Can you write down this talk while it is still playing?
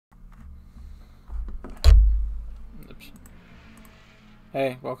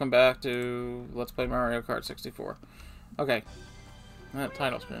Hey, welcome back to Let's Play Mario Kart 64. Okay, that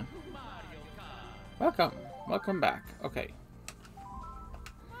title screen. Welcome. Welcome back. Okay.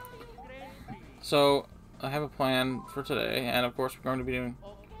 So, I have a plan for today, and of course we're going to be doing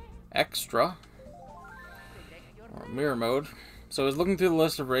Extra, or Mirror Mode. So I was looking through the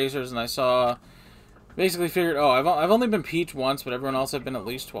list of racers, and I saw, basically figured, oh, I've only been Peach once, but everyone else have been at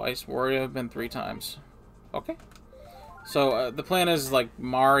least twice. Wario have been 3 times. Okay. So, the plan is, like,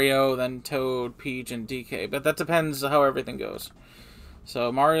 Mario, then Toad, Peach, and DK. But that depends how everything goes.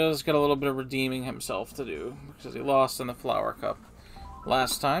 So, Mario's got a little bit of redeeming himself to do. Because he lost in the Flower Cup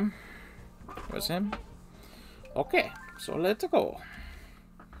last time. It was him. Okay, so let's go.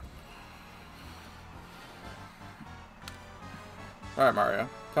 Alright, Mario.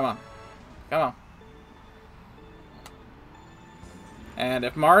 Come on. Come on. And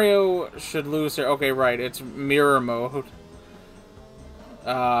if Mario should lose here... Okay, right, it's mirror mode.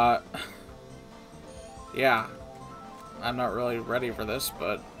 Yeah. I'm not really ready for this,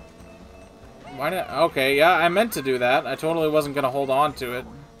 but... Why not? Okay, yeah, I meant to do that. I totally wasn't going to hold on to it.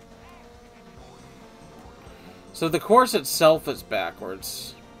 So the course itself is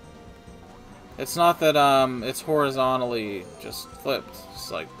backwards. It's not that, it's horizontally just flipped. It's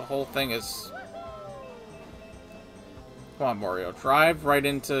like, the whole thing is... Come on, Mario. Drive right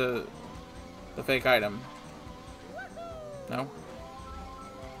into the fake item. No?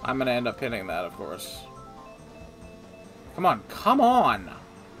 I'm gonna end up hitting that, of course. Come on. Come on!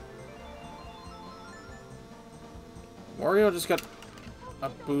 Wario just got a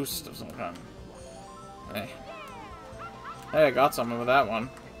boost of some kind. Hey. Hey, I got something with that one.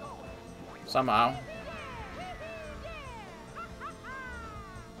 Somehow.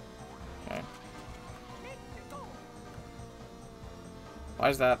 Okay. Why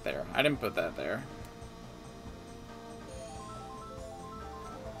is that there? I didn't put that there.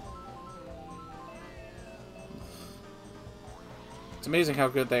 It's amazing how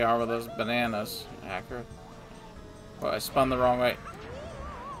good they are with those bananas. Accurate. Well, I spun the wrong way.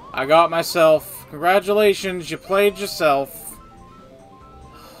 I got myself. Congratulations, you played yourself.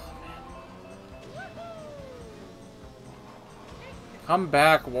 Come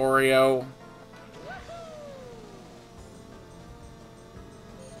back, Wario.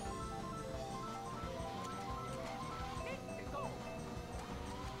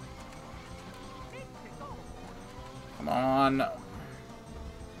 Come on.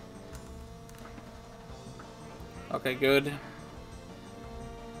 Okay, good.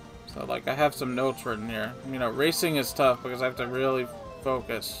 So, like, I have some notes written here. You know, racing is tough because I have to really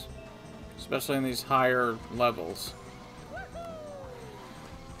focus. Especially in these higher levels.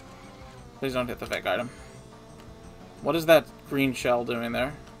 Please don't hit the fake item. What is that green shell doing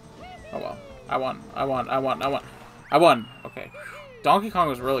there? Oh well. I won. I won. I won. I won. I won! Okay. Donkey Kong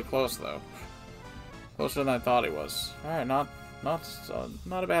was really close, though. Closer than I thought he was. Alright, not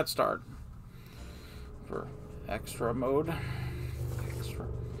a bad start. For extra mode. Extra.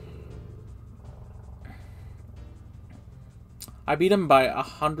 I beat him by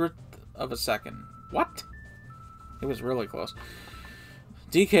 100th of a second. What? It was really close.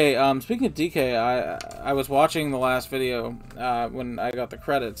 DK, speaking of DK, I was watching the last video when I got the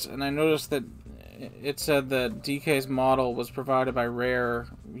credits, and I noticed that it said that DK's model was provided by Rare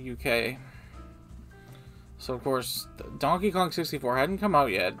UK. So, of course, Donkey Kong 64 hadn't come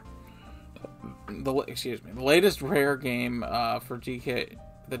out yet. The latest Rare game for DK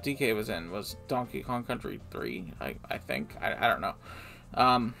that DK was in was Donkey Kong Country 3, I think. I don't know.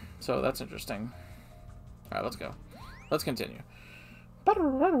 So that's interesting. Alright, let's go. Let's continue.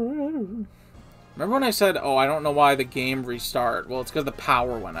 Remember when I said, oh, I don't know why the game restart? Well, it's because the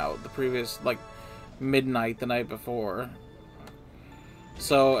power went out the previous, like, midnight the night before.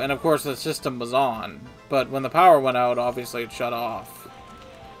 So, and of course the system was on. But when the power went out, obviously it shut off.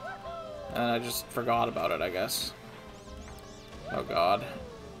 And I just forgot about it, I guess. Oh god.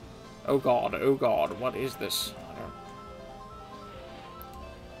 Oh god, oh god, what is this?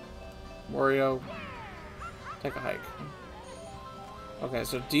 Wario, take a hike. Okay,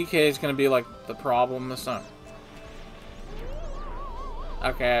 so DK is gonna be like the problem this time.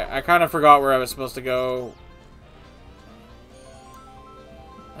 Okay, I kind of forgot where I was supposed to go.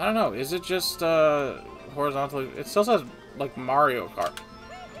 I don't know, is it just horizontally? It still says like Mario Kart.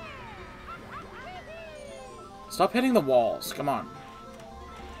 Stop hitting the walls. Come on.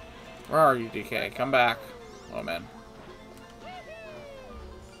 Where are you, DK? Come back. Oh, man.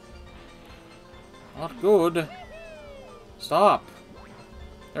 Not good. Stop.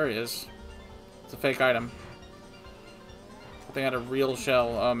 There he is. It's a fake item. They had a real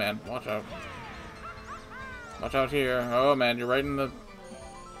shell. Oh, man. Watch out. Watch out here. Oh, man. You're right in the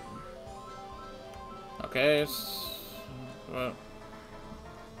Okay,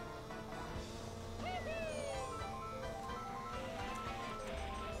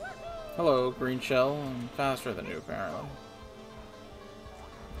 hello, green shell. I'm faster than you, apparently.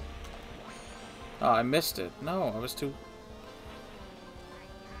 Oh, I missed it. No, I was too...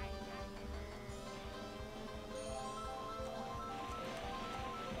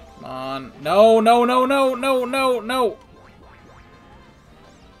 Come on. No, no, no, no, no, no, no!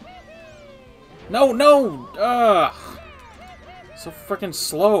 No, no! Ugh! So freaking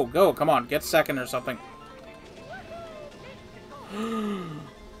slow. Go, come on, get second or something.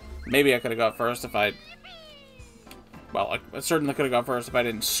 Maybe I could have got first if I... Well, I certainly could have got first if I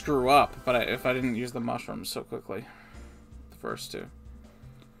didn't screw up, but if I didn't use the mushrooms so quickly. The first two.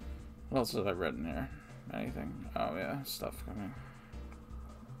 What else have I read in here? Anything? Oh, yeah, stuff coming.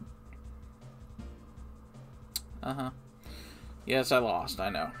 Uh-huh. Yes, I lost, I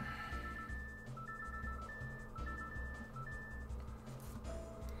know.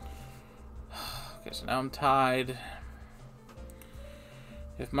 Okay, so now I'm tied.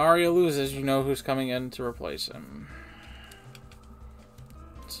 If Mario loses, you know who's coming in to replace him.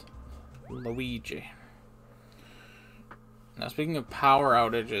 It's Luigi. Now, speaking of power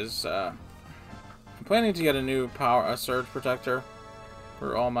outages, I'm planning to get a new surge protector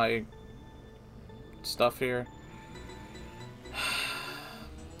for all my stuff here.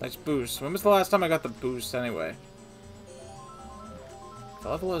 Nice boost. When was the last time I got the boost, anyway? The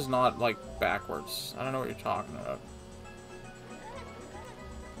level is not, like, backwards. I don't know what you're talking about.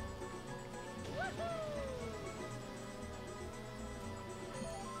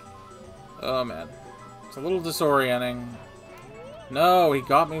 Oh, man. It's a little disorienting. No, he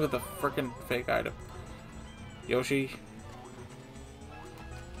got me with a frickin' fake item. Yoshi.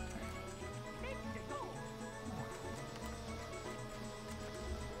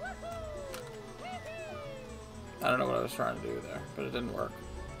 I don't know what I was trying to do there, but it didn't work.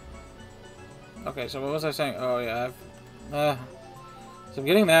 Okay, so what was I saying? Oh, yeah, so I'm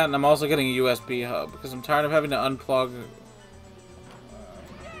getting that, and I'm also getting a USB hub, because I'm tired of having to unplug...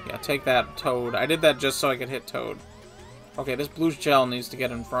 Yeah, take that, Toad. I did that just so I could hit Toad. Okay, this blue shell needs to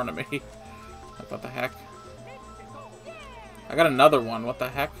get in front of me. Like, what the heck? I got another one. What the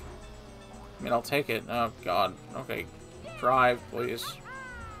heck? I mean, I'll take it. Oh, God. Okay. Drive, please.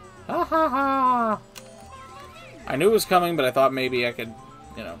 Ha ha ha! I knew it was coming, but I thought maybe I could,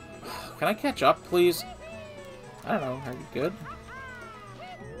 you know... Can I catch up, please? I don't know. Are you good?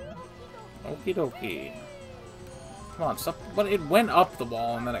 Okie dokie. Come on, stop. But it went up the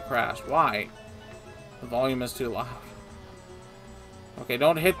wall and then it crashed. Why? The volume is too loud. Okay,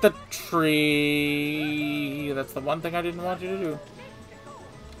 don't hit the tree. That's the one thing I didn't want you to do.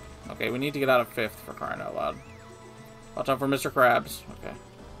 Okay, we need to get out of 5th for crying out loud. Watch out for Mr. Krabs. Okay.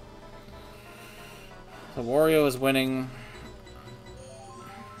 So Wario is winning.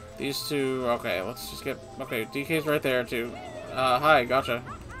 These two... Okay, let's just get... Okay, DK's right there, too. Hi, gotcha.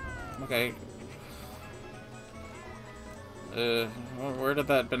 Okay. Where did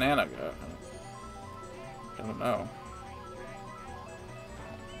that banana go? I don't know.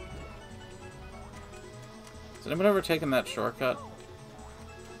 Has anyone ever taken that shortcut?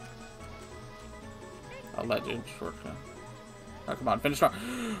 Alleged shortcut. Oh, come on, finish strong.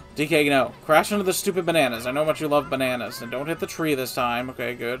 DK, no. Crash into the stupid bananas. I know how much you love bananas. And don't hit the tree this time.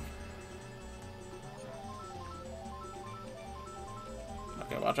 Okay, good.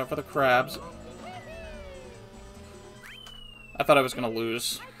 Okay, watch out for the crabs. I thought I was going to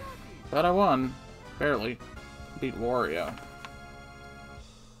lose. But I won. Barely. Beat Wario.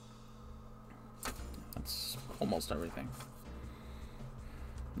 That's almost everything.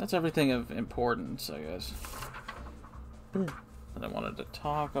 That's everything of importance, I guess. And I wanted to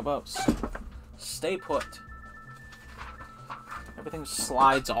talk about stay put. Everything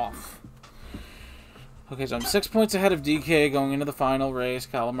slides off. Okay, so I'm 6 points ahead of DK going into the final race,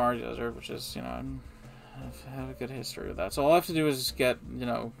 Calamari Desert, which is, you know, I have a good history with that. So all I have to do is get, you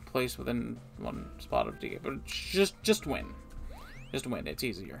know, place within one spot of DK. But just win. Just win. It's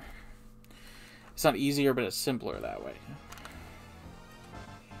easier. It's not easier, but it's simpler that way.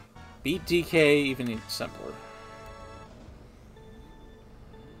 Beat DK, even simpler.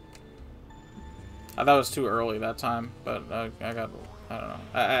 I thought it was too early that time, but I don't know.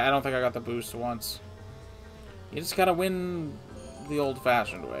 I don't think I got the boost once. You just gotta win the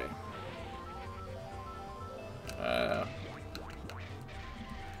old-fashioned way.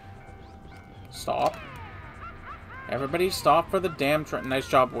 Stop. Everybody stop for the damn train. Nice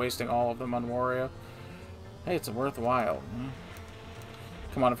job wasting all of them on Wario. Hey, it's worthwhile.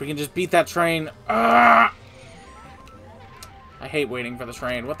 Come on, if we can just beat that train. Ah! I hate waiting for the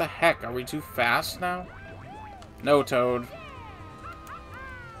train. What the heck? Are we too fast now? No, Toad.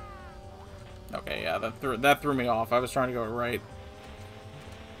 Okay, yeah, that threw me off. I was trying to go right.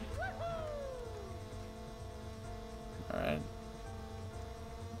 Alright.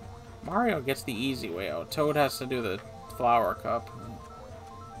 Mario gets the easy way out. Toad has to do the flower cup.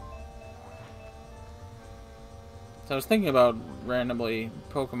 So I was thinking about randomly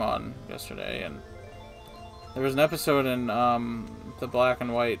Pokemon yesterday, and there was an episode in the Black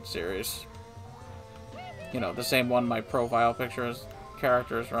and White series. You know, the same one my profile picture is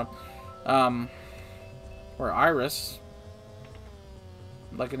characters from. Where Iris,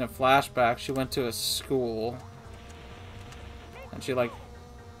 like in a flashback, she went to a school and she like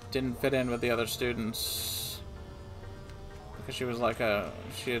didn't fit in with the other students because she was like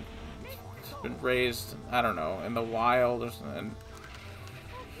she had been raised, I don't know, in the wild or something,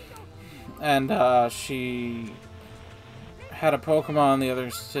 and she had a Pokemon, the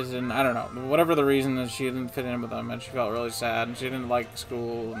other citizen, I don't know, whatever the reason is, she didn't fit in with them, and she felt really sad, and she didn't like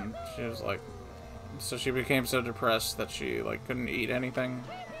school, and she was like, so she became so depressed that she like couldn't eat anything,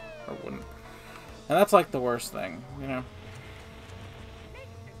 or wouldn't, and that's like the worst thing, you know.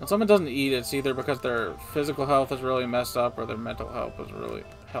 When someone doesn't eat, it's either because their physical health is really messed up, or their mental health is really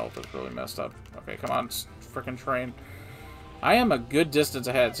messed up. Okay, come on, freaking train. I am a good distance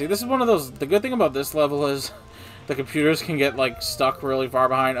ahead. See, this is one of those, the good thing about this level is the computers can get, like, stuck really far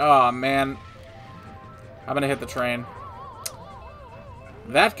behind. Oh, man. I'm gonna hit the train.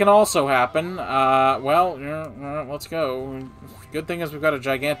 That can also happen. Well, let's go. Good thing is we've got a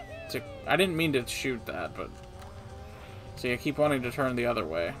gigantic... I didn't mean to shoot that, but... See, I keep wanting to turn the other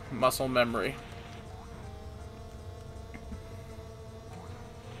way. Muscle memory.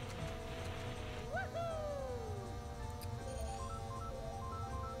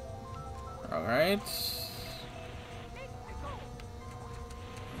 Alright.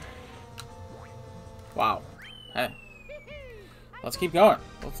 Wow. Hey. Let's keep going.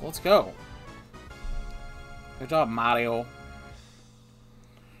 Let's go. Good job, Mario.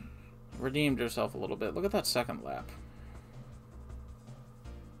 Redeemed yourself a little bit. Look at that second lap.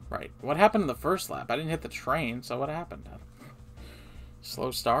 Right. What happened in the first lap? I didn't hit the train, so what happened?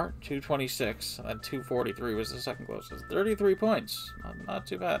 Slow start, 226, and 243 was the second closest. 33 points. Not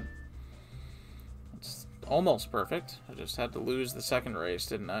too bad. It's almost perfect. I just had to lose the second race,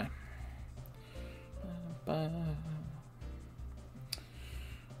 didn't I?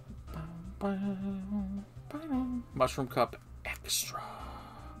 Mushroom Cup Extra.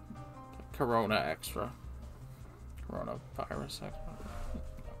 Corona Extra. Coronavirus Extra.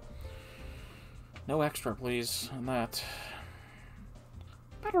 No extra, please, on that.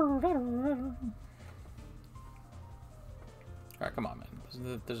 Alright, come on,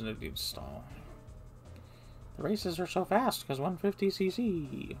 man. There's no need to stall. The races are so fast, because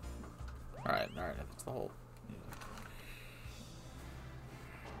 150cc. Alright, that's the whole...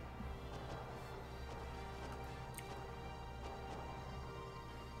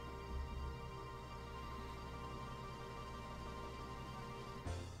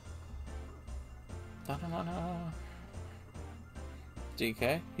 No.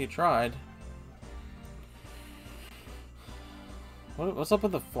 DK, he tried. What's up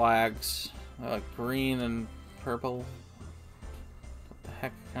with the flags? They're like green and purple. What the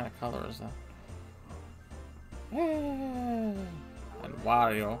heck kind of color is that? Yeah. And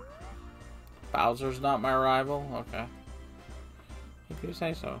Wario. Bowser's not my rival? Okay. If you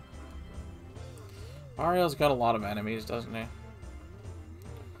say so. Mario's got a lot of enemies, doesn't he?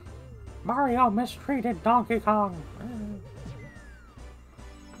 Mario mistreated Donkey Kong.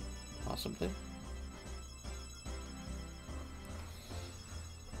 Possibly.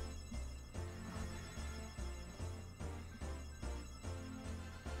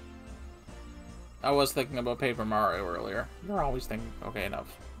 I was thinking about Paper Mario earlier. You're always thinking. Okay,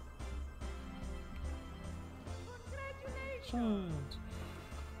 enough. Congratulations.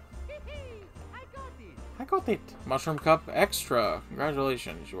 I got it! Mushroom Cup Extra.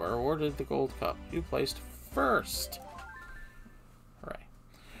 Congratulations, you are awarded the gold cup. You placed first. Hooray.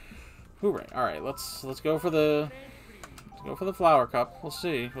 Hooray. Alright, let's go for the flower cup. We'll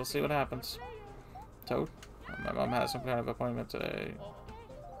see. We'll see what happens. Toad? My mom has some kind of appointment today.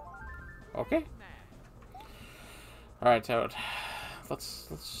 Okay. Alright, Toad. Let's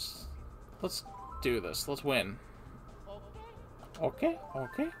do this. Let's win. Okay,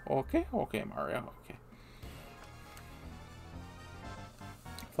 Mario. Okay.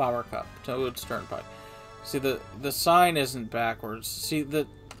 Flower Cup, Toad's Turnpike. See, the sign isn't backwards. See, you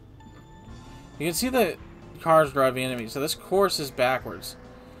can see the cars driving enemies. So this course is backwards.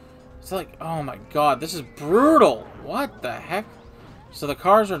 It's like, oh my god, this is brutal. What the heck? So the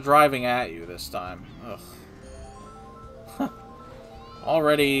cars are driving at you this time. Ugh.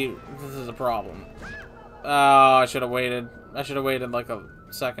 Already, this is a problem. Oh, I should have waited. I should have waited like a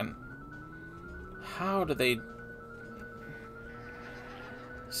second. How do they...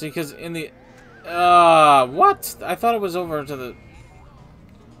 See, because in the... what? I thought it was over to the...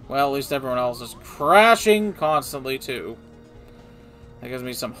 Well, at least everyone else is crashing constantly, too. That gives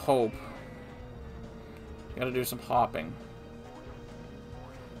me some hope. Gotta do some hopping.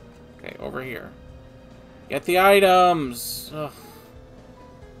 Okay, over here. Get the items! Ugh.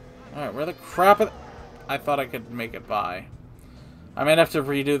 Alright, where the crap... I thought I could make it by. I might have to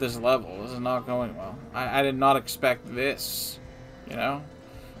redo this level. This is not going well. I did not expect this. You know?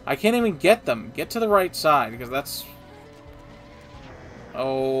 I can't even get them. Get to the right side, because that's...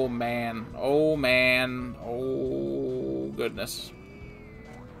 Oh, man. Oh, man. Oh, goodness.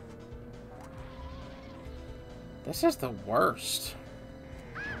 This is the worst.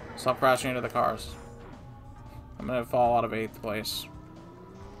 Stop crashing into the cars. I'm gonna fall out of 8th place.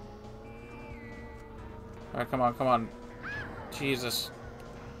 Alright, come on, come on. Jesus.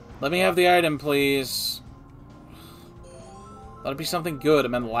 Let me have the item, please. Let it be something good.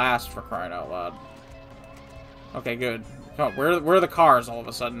 I'm in last, for crying out loud. Okay, good. Come on, where are the cars all of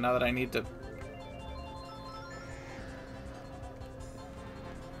a sudden, now that I need to...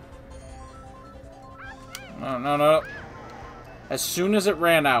 No, no, no. As soon as it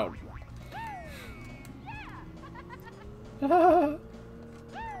ran out.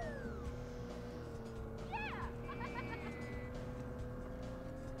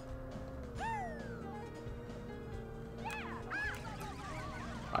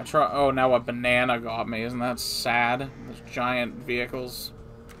 I try. Oh, now a banana got me. Isn't that sad? Those giant vehicles.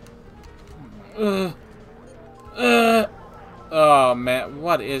 Oh, man.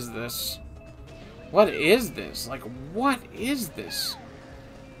 What is this? What is this? Like, what is this?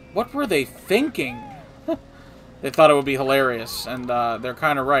 What were they thinking? They thought it would be hilarious, and they're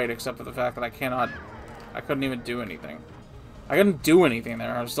kind of right, except for the fact that I couldn't even do anything. I couldn't do anything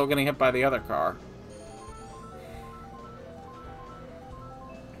there. I was still getting hit by the other car.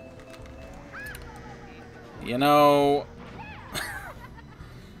 You know...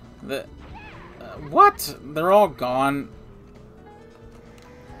 what? They're all gone.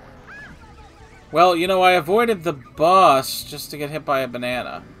 Well, you know, I avoided the bus just to get hit by a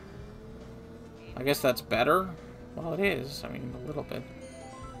banana. I guess that's better? Well, it is. I mean, a little bit.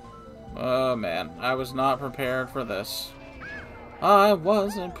 Oh, man. I was not prepared for this. I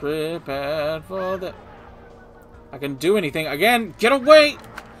wasn't prepared for that. I can do anything. Again, get away!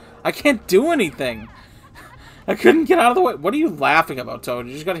 I can't do anything. I couldn't get out of the way. What are you laughing about, Toad?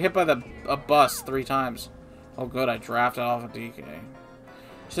 You just got hit by a bus 3 times. Oh, good. I drafted off a DK.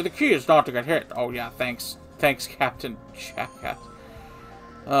 So the key is not to get hit. Oh, yeah. Thanks. Thanks, Captain Jackass.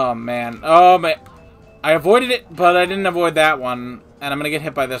 Oh, man. Oh, man. I avoided it, but I didn't avoid that one. And I'm going to get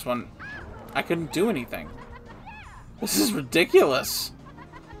hit by this one. I couldn't do anything. This is ridiculous.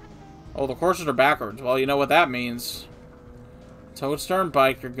 Oh, the courses are backwards. Well, you know what that means. Toad's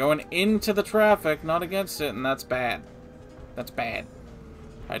Turnpike, you're going into the traffic, not against it, and that's bad. That's bad.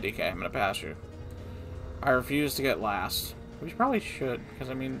 Alright, DK, I'm going to pass you. I refuse to get last. We probably should, because,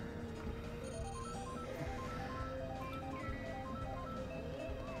 I mean...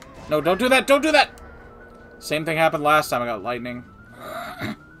 No, don't do that! Don't do that! Same thing happened last time I got lightning.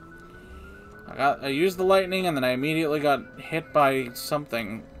 I used the lightning, and then I immediately got hit by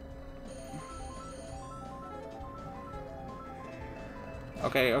something.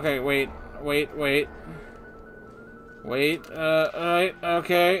 Okay, okay, wait. Wait.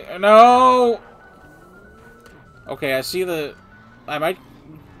 Okay, no! Okay, I see the... I might...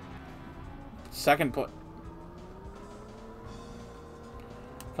 Second put...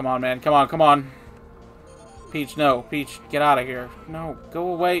 Come on, man. Come on, come on. Peach, no. Peach, get out of here. No,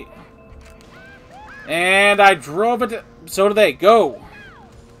 go away. And I drove it... So did they. Go!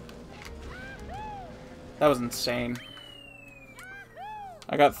 That was insane.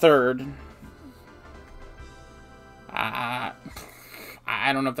 I got 3rd. I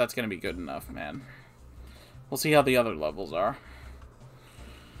don't know if that's going to be good enough, man. We'll see how the other levels are.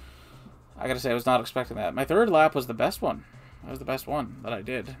 I gotta say, I was not expecting that. My 3rd lap was the best one. That was the best one that I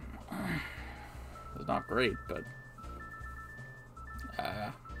did. It was not great, but...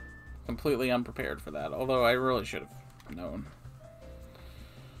 completely unprepared for that. Although, I really should have known.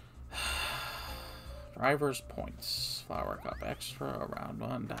 Driver's points. Flower cup extra. Round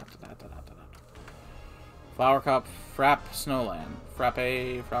 1. Flower cup. Frap Snowland.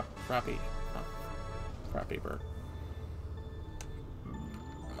 Frappe. Frappy. Frappy bird.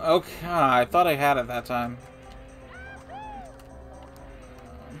 Okay. I thought I had it that time.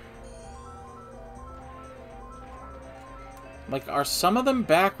 Like, are some of them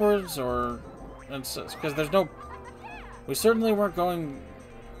backwards, or... Because there's no... We certainly weren't going...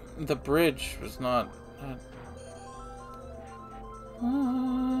 The bridge was not...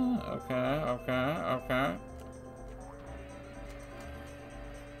 okay.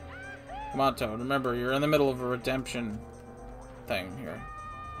 Come on, Toad. Remember, you're in the middle of a redemption thing here.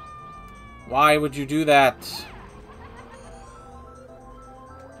 Why would you do that?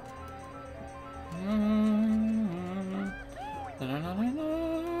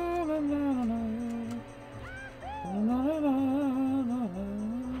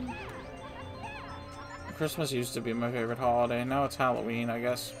 Christmas used to be my favorite holiday. Now it's Halloween, I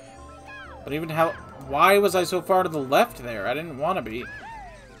guess. But even why was I so far to the left there? I didn't want to be.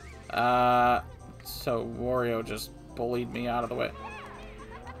 So Wario just bullied me out of the way.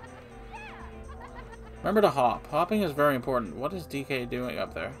 Remember to hop. Hopping is very important. What is DK doing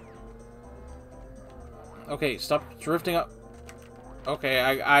up there? Okay, stop drifting up.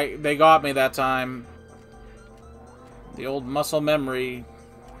 Okay, they got me that time. The old muscle memory.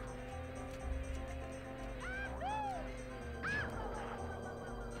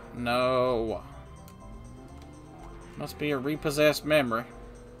 No. Must be a repossessed memory.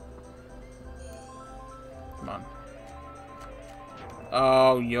 Come on.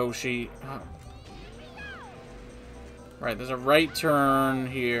 Oh, Yoshi. Oh. Right, there's a right turn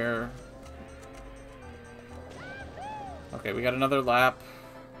here. Okay, we got another lap.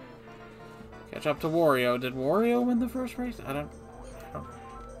 Catch up to Wario. Did Wario win the first race?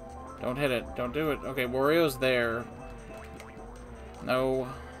 Don't hit it. Don't do it. Okay, Wario's there. No.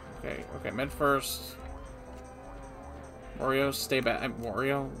 Okay, mid first. Wario, stay back.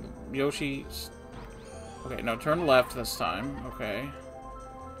 Wario? Yoshi. Okay, no, turn left this time. Okay.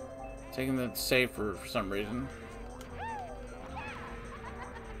 Taking the safe for some reason.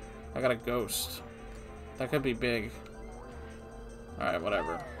 I got a ghost. That could be big. Alright,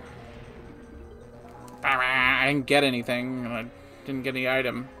 whatever. I didn't get anything. I didn't get any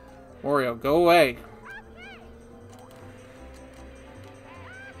item. Wario, go away.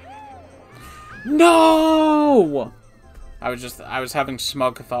 No! I was having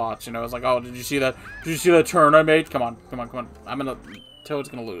smug thoughts, you know. I was like, oh, did you see that? Did you see that turn I made? Come on. Toad's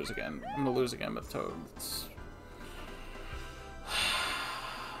gonna lose again. I'm gonna lose again with Toad.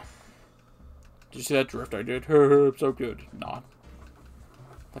 Did you see that drift I did? So good. Nah.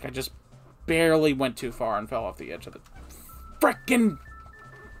 Like, I just barely went too far and fell off the edge of the frickin'...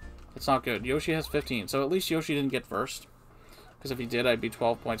 It's not good. Yoshi has 15, so at least Yoshi didn't get first. Because if he did, I'd be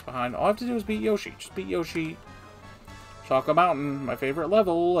 12 points behind. All I have to do is beat Yoshi. Just beat Yoshi. Choco Mountain, my favorite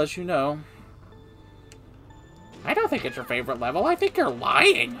level, as you know. I don't think it's your favorite level. I think you're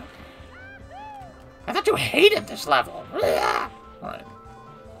lying. I thought you hated this level. Alright.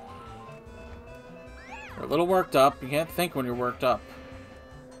 You're a little worked up. You can't think when you're worked up.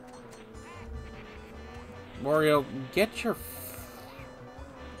 Wario, get your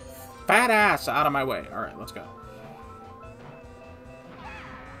fat ass out of my way. Alright, let's go.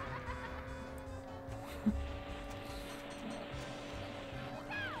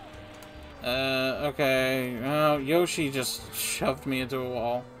 Okay. Oh, Yoshi just shoved me into a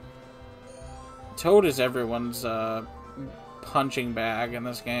wall. Toad is everyone's, punching bag in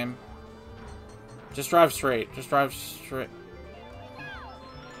this game. Just drive straight. Just drive straight.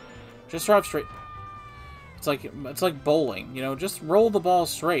 Just drive straight. It's like bowling, you know? Just roll the ball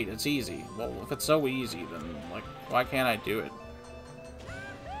straight. It's easy. Well, if it's so easy, then, like, why can't I do it?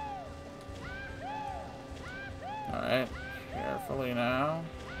 Alright. Carefully now.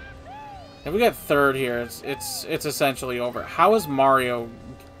 If we get third here, it's essentially over. How is Mario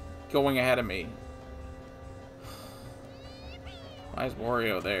going ahead of me? Why is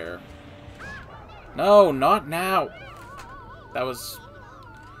Wario there? No, not now. That was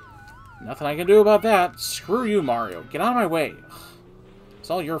nothing I can do about that. Screw you, Mario. Get out of my way. It's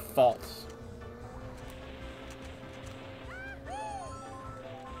all your fault.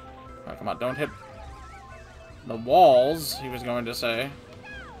 Oh, come on, don't hit the walls, he was going to say.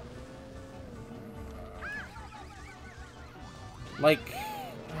 Like...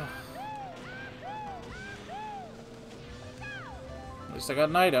 At least I got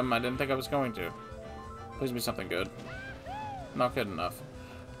an item. I didn't think I was going to. Please be something good. Not good enough.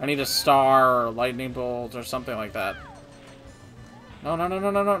 I need a star or lightning bolt or something like that. No, no, no, no,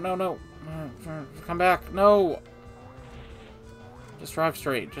 no, no, no, no. Come back. No! Just drive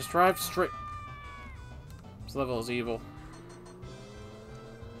straight. Just drive straight. This level is evil.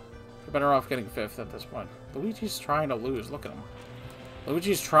 You're better off getting 5th at this point. Luigi's trying to lose. Look at him.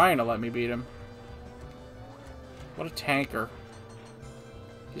 Luigi's trying to let me beat him. What a tanker.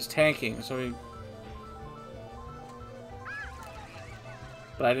 He's tanking, so he...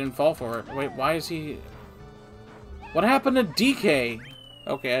 But I didn't fall for it. Wait, why is he... What happened to DK?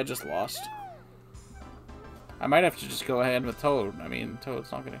 Okay, I just lost. I might have to just go ahead with Toad. I mean,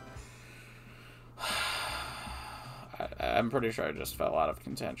 Toad's not gonna... I'm pretty sure I just fell out of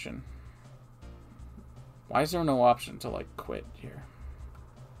contention. Why is there no option to, like, quit here?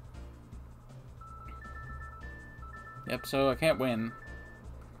 Yep, so I can't win.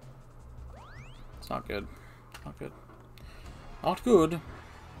 It's not good. Not good. Not good.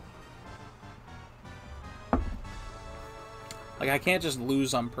 Like, I can't just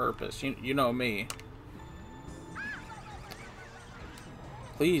lose on purpose. You know me.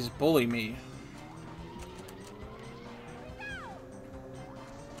 Please, bully me.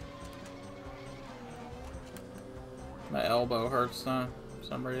 My elbow hurts for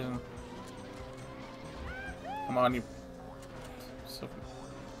some reason. Come on, you... It's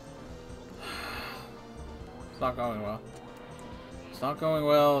not going well. It's not going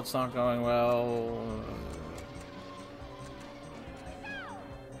well. It's not going well.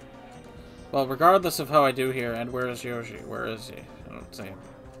 Well, regardless of how I do here, and where is Yoshi? Where is he? I don't see him.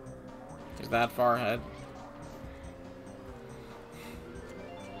 He's that far ahead.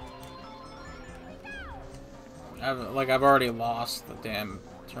 I've already lost the damn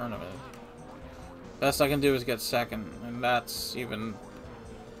tournament. Best I can do is get second, and that's even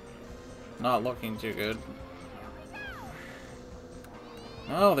not looking too good.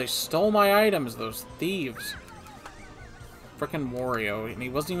 Oh, they stole my items, those thieves. Frickin' Wario, and he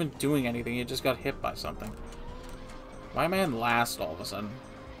wasn't even doing anything, he just got hit by something. Why am I in last all of a sudden?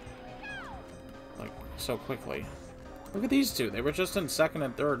 Like, so quickly. Look at these two, they were just in second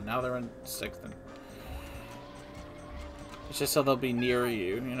and third, now they're in sixth and... It's just so they'll be near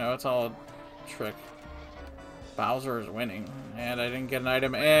you, you know, it's all a trick. Bowser is winning, and I didn't get an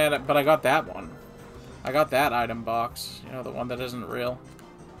item, but I got that one. I got that item box, you know, the one that isn't real.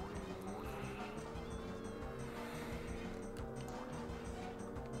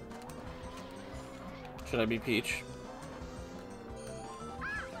 Should I be Peach?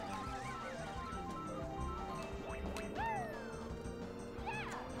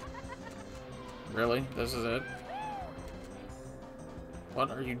 Really? This is it?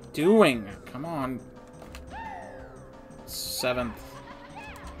 What are you doing? Come on. Seventh.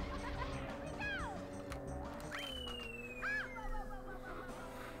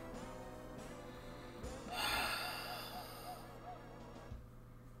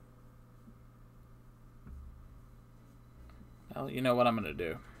 Well, you know what I'm gonna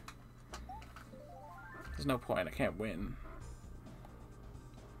do. There's no point. I can't win.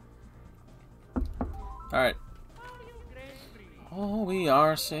 Alright. All we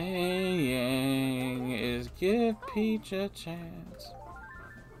are saying is give Peach a chance.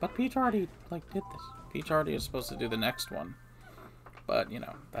 But Peach already, like, did this. Peach already is supposed to do the next one. But, you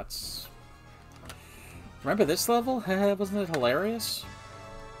know, that's... Remember this level? Wasn't it hilarious?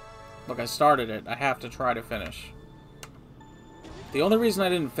 Look, I started it. I have to try to finish. The only reason I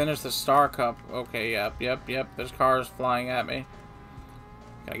didn't finish the Star Cup... Okay, yep. There's cars flying at me.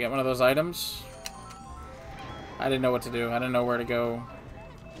 Can I get one of those items? I didn't know what to do. I didn't know where to go.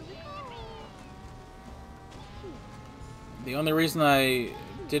 The only reason I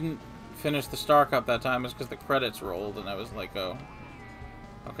didn't finish the Star Cup that time is because the credits rolled, and I was like, oh.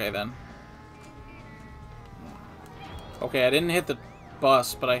 Okay, then. Okay, I didn't hit the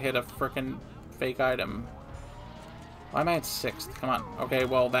bus, but I hit a frickin' fake item. Why am I at 6th? Come on. Okay,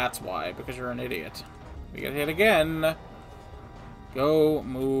 well, that's why. Because you're an idiot. We get hit again. Go,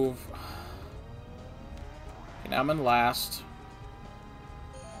 move. Okay, now I'm in last.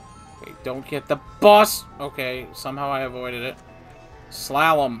 Wait, don't get the bus! Okay, somehow I avoided it.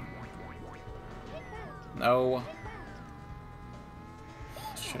 Slalom. No.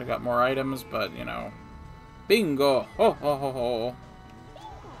 Should have got more items, but, you know. Bingo! Ho, ho, ho, ho.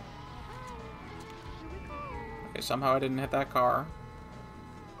 Okay, somehow I didn't hit that car.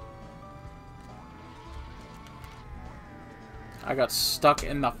 I got stuck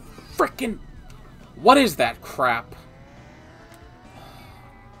in the frickin'... What is that crap?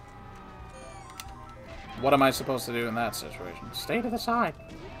 What am I supposed to do in that situation? Stay to the side.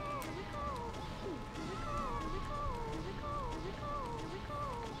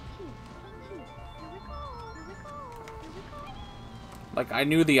 Like, I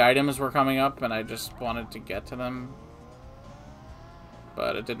knew the items were coming up, and I just wanted to get to them.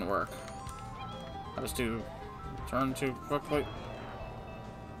 But it didn't work. I was too... turned too quickly.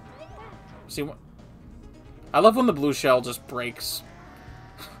 See what... I love when the blue shell just breaks.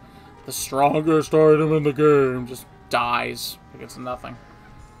 The strongest item in the game just dies. Like it's nothing.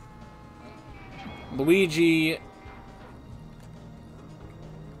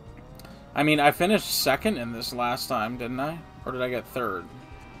 I mean, I finished second in this last time, didn't I? Or did I get third?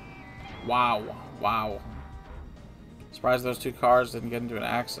 Wow. Wow. Surprised those two cars didn't get into an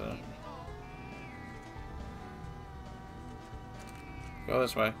accident. Go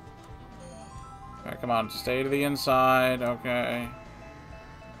this way. Alright, come on. Stay to the inside. Okay.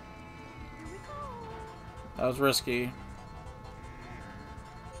 That was risky.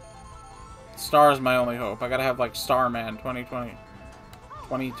 Star is my only hope. I gotta have, like, Starman 2020.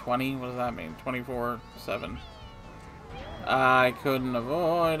 2020? What does that mean? 24/7. I couldn't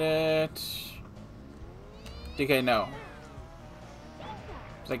avoid it. DK, no.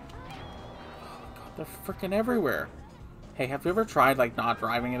 It's like... Oh, God, they're freaking everywhere. Hey, have you ever tried, like, not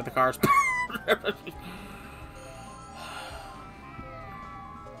driving into the cars?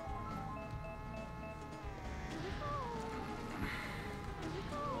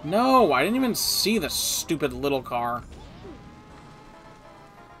 No, I didn't even see the stupid little car.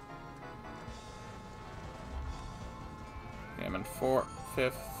 Okay, I'm in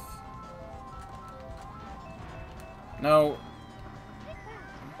fifth. No.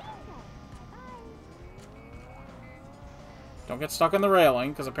 Don't get stuck on the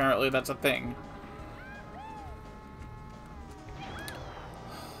railing, because apparently that's a thing.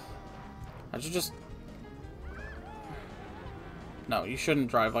 I should just... No, you shouldn't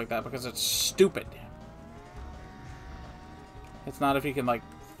drive like that because it's stupid. It's not if you can, like,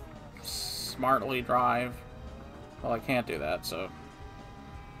 smartly drive. Well, I can't do that, so...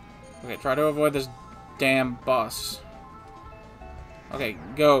 Okay, try to avoid this damn bus. Okay,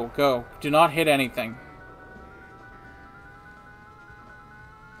 go, go. Do not hit anything.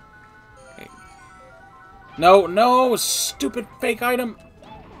 Okay. No, no! Stupid fake item!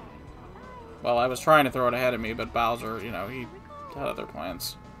 Well, I was trying to throw it ahead of me, but Bowser, you know, he... had other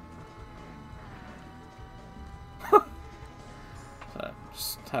plans.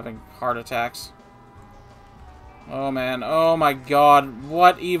 Just having heart attacks. Oh man, oh my god,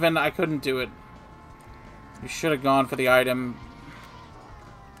 what even? I couldn't do it. You should have gone for the item.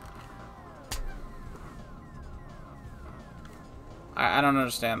 I don't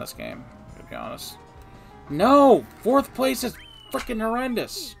understand this game, to be honest. No! 4th place is freaking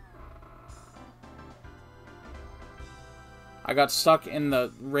horrendous! I got stuck in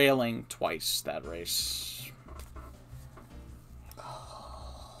the railing twice that race.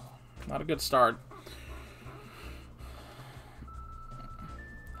 Not a good start.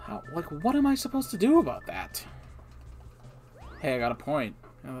 How, like, what am I supposed to do about that? Hey, I got a point.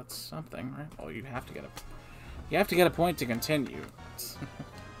 Oh, that's something, right? Well, you have to get a point to continue.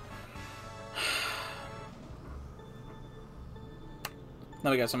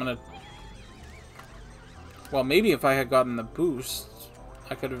 Now I guess I'm gonna... Well, maybe if I had gotten the boost,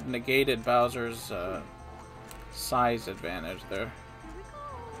 I could have negated Bowser's size advantage there.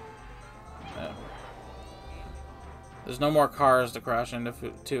 Yeah. There's no more cars to crash into,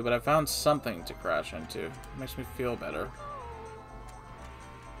 too, but I found something to crash into. It makes me feel better.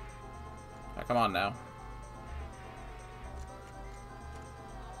 Oh, come on now.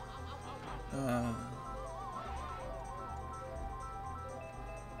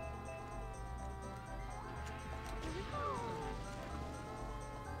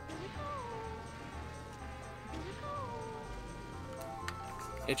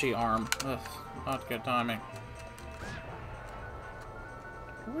 Itchy arm. Ugh, not good timing.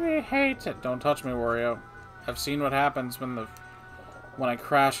 We hate it. Don't touch me, Wario. I've seen what happens when I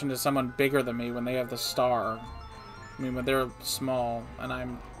crash into someone bigger than me when they have the star. I mean, when they're small and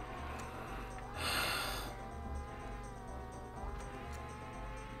I'm...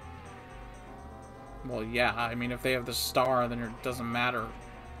 Well, yeah. I mean, if they have the star, then it doesn't matter.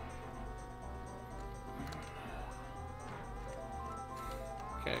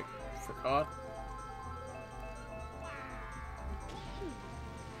 Okay, forgot.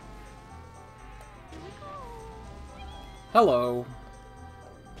 Hello.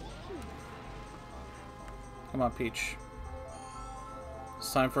 Come on, Peach.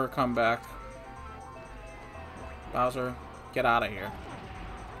 It's time for a comeback. Bowser, get out of here.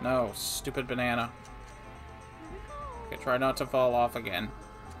 No, stupid banana. Okay, try not to fall off again.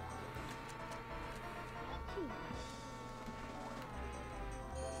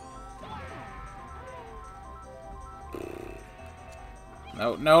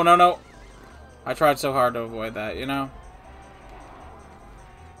 No, no, no, no. I tried so hard to avoid that, you know?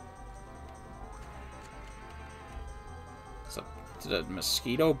 Did a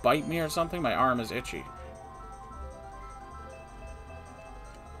mosquito bite me or something? My arm is itchy.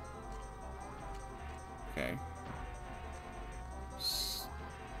 Okay.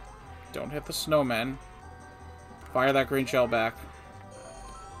 Don't hit the snowman. Fire that green shell back.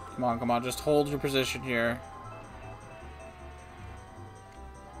 Come on, come on. Just hold your position here.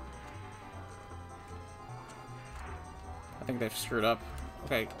 I think they've screwed up.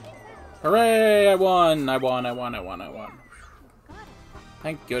 Okay. Hooray! I won! I won, I won, I won, I won.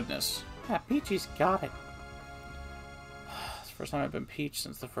 Thank goodness. Yeah, Peachy's got it. It's the first time I've been Peach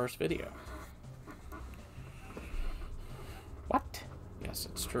since the first video. What? Yes,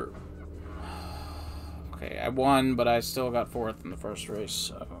 it's true. Okay, I won, but I still got 4th in the first race,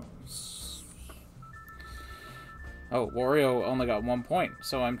 so... Oh, Wario only got 1 point,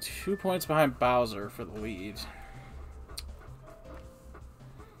 so I'm 2 points behind Bowser for the lead.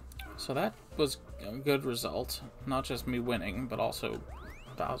 So that was a good result. Not just me winning, but also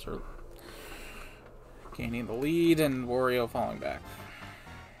Bowser gaining the lead and Wario falling back.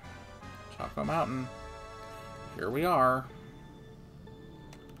 Choco Mountain. Here we are.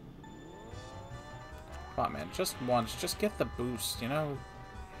 Come on, man. Just once. Just get the boost, you know?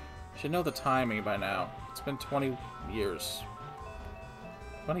 You should know the timing by now. It's been 20 years.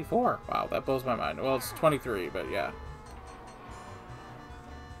 24? Wow, that blows my mind. Well, it's 23, but yeah.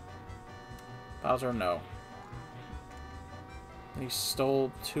 Bowser, no. He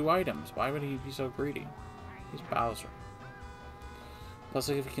stole 2 items. Why would he be so greedy? He's Bowser. Plus,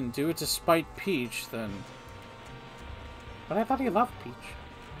 if he can do it to spite Peach, then... But I thought he loved Peach.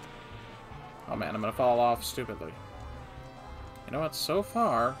 Oh man, I'm gonna fall off stupidly. You know what? So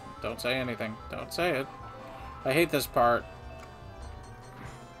far... Don't say anything. Don't say it. I hate this part.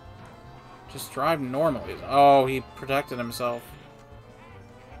 Just drive normally. Oh, he protected himself.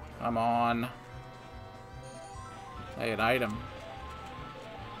 Come on. Hey, an item.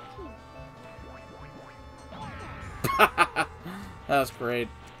 That's great.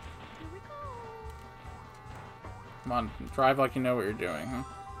 Come on, drive like you know what you're doing, huh?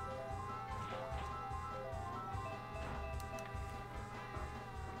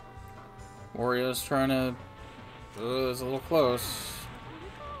 Wario's trying to... Oh, it's a little close.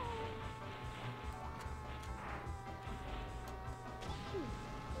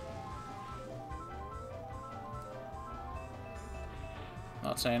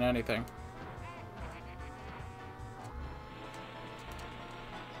 Not saying anything.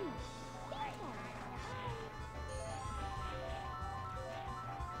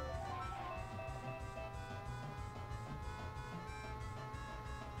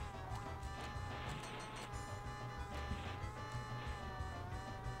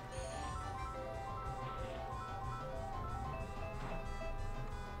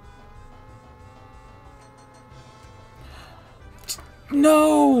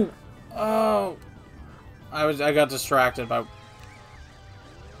 No! Oh. I got distracted by...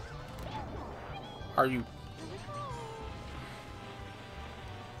 Are you...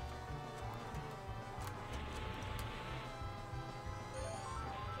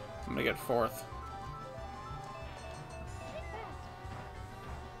 I'm gonna get 4th.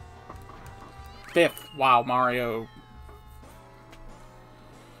 Fifth. Wow, Mario.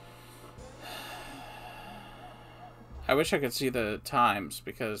 I wish I could see the times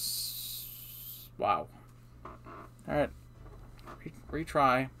because... Wow. Alright.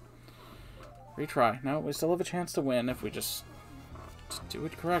 Retry. Retry. No, we still have a chance to win if we just do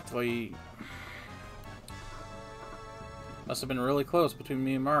it correctly. Must have been really close between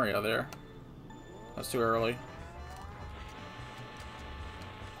me and Mario there. That's too early.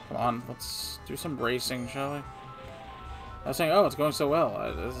 Come on, let's do some racing, shall we? I was saying, oh, it's going so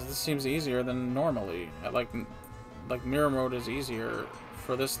well. This seems easier than normally. Like mirror mode is easier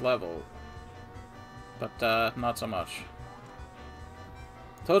for this level, but not so much.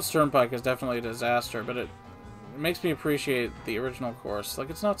 Toad's Turnpike is definitely a disaster, but it makes me appreciate the original course. Like,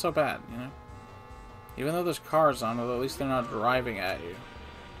 it's not so bad, you know? Even though there's cars on it, at least they're not driving at you.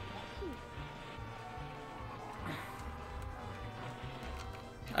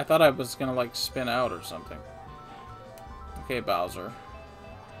 I thought I was gonna, like, spin out or something. Okay, Bowser.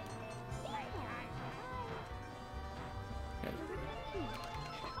 Okay.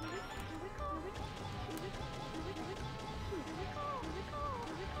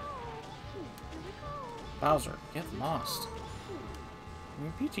 Bowser, get lost.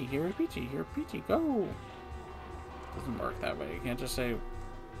 You're Peachy, you're Peachy, you're Peachy, go! Doesn't work that way. You can't just say,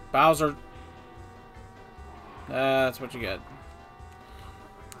 Bowser. That's what you get.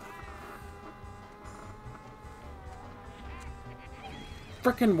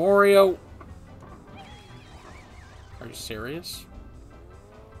 Frickin' Wario! Are you serious?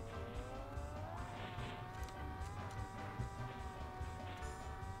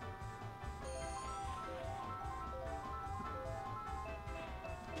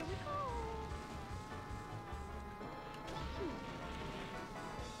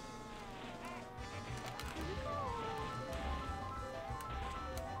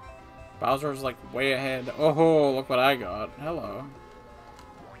 Bowser's like way ahead. Oh, look what I got. Hello.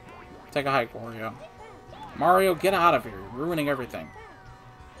 Take a hike, Wario. Mario, get out of here. You're ruining everything.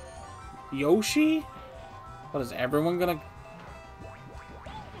 Yoshi? What, is everyone gonna...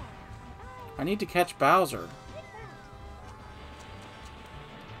 I need to catch Bowser.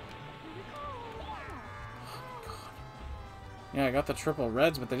 Oh, God. Yeah, I got the triple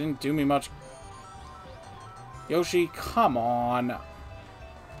reds, but they didn't do me much. Yoshi, come on.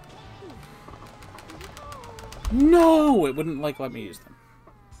 No! It wouldn't, like, let me use them.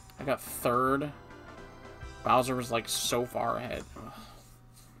 I got third. Bowser was, like, so far ahead. Ugh.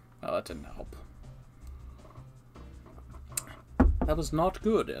 Well, that didn't help. That was not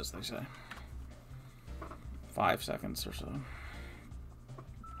good, as they say. 5 seconds or so.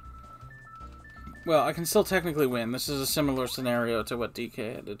 Well, I can still technically win. This is a similar scenario to what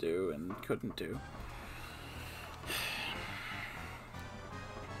DK had to do and couldn't do.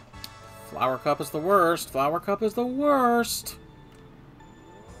 Flower Cup is the worst. Flower Cup is the worst.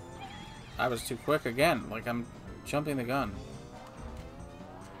 I was too quick again. Like, I'm jumping the gun.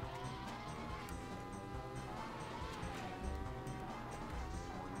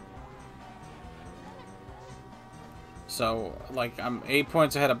 So, like, I'm 8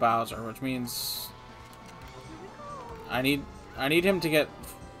 points ahead of Bowser, which means I need him to get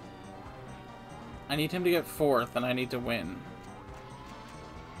fourth, and I need to win.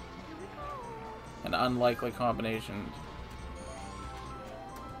 An unlikely combination.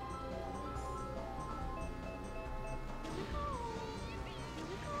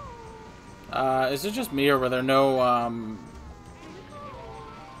 Is it just me, or were there no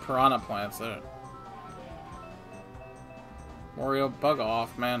piranha plants there? Wario, bug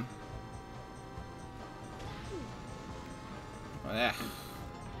off, man. Ugh.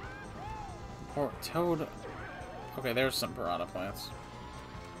 Poor Toad. Okay, there's some piranha plants.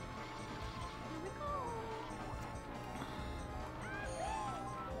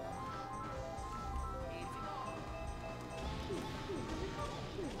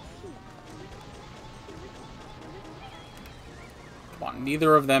 Come on,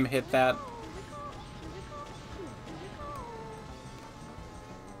 neither of them hit that.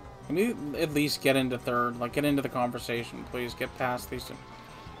 Can you at least get into third? Like, get into the conversation, please. Get past these two.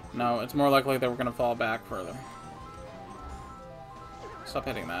 No, it's more likely that we're going to fall back further. Stop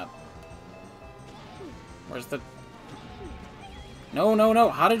hitting that. Where's the... No, no, no.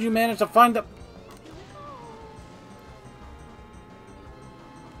 How did you manage to find the...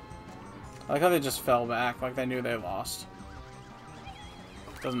 I like how they just fell back, like they knew they lost.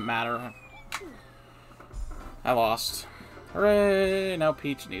 Doesn't matter. I lost. Hooray! Now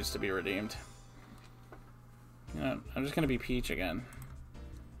Peach needs to be redeemed. You know, I'm just gonna be Peach again.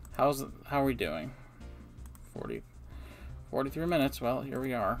 How are we doing? 43 minutes. Well, here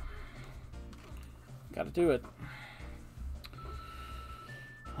we are. Gotta do it.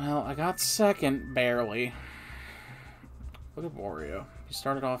 Well, I got second, barely. Look at Wario. He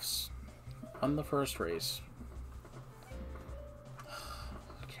started off on the first race.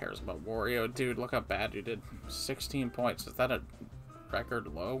 Who cares about Wario? Dude, look how bad you did. 16 points. Is that a record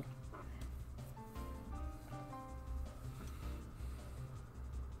low?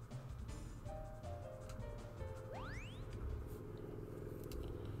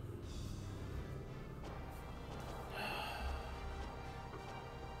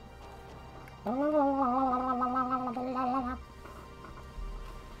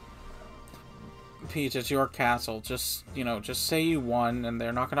 Peach, it's your castle. Just, you know, just say you won and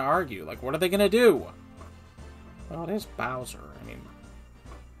they're not going to argue. Like, what are they going to do? Well, it is Bowser. I mean,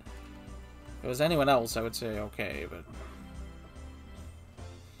 if it was anyone else, I would say okay, but...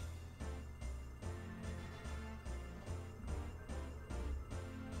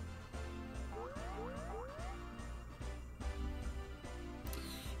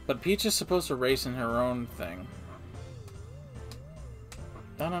 But Peach is supposed to race in her own thing.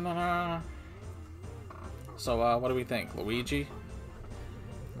 Da-na-na-na. So, what do we think? Luigi?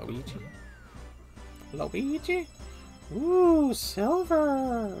 Luigi? Luigi? Ooh,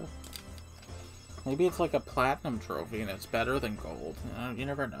 silver! Maybe it's like a platinum trophy and it's better than gold. You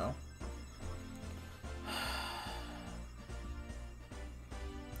never know.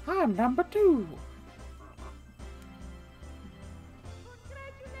 I'm number 2!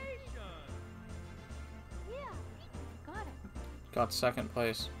 Got second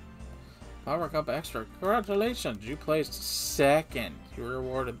place. Power Cup Extra. Congratulations! You placed second. You were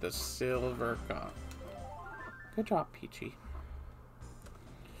awarded the Silver Cup. Good job, Peachy.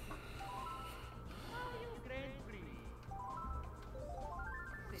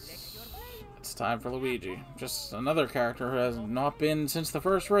 It's time for Luigi. Just another character who has not been since the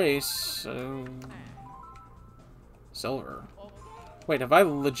first race, so... Silver. Wait, have I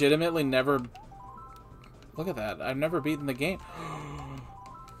legitimately never... Look at that. I've never beaten the game.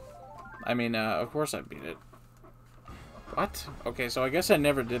 I mean, of course I beat it. What? Okay, so I guess I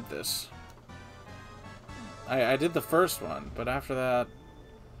never did this. I did the first one, but after that...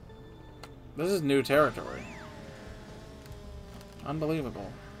 This is new territory.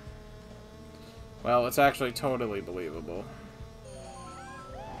 Unbelievable. Well, it's actually totally believable.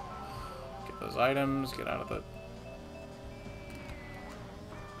 Get those items, get out of the...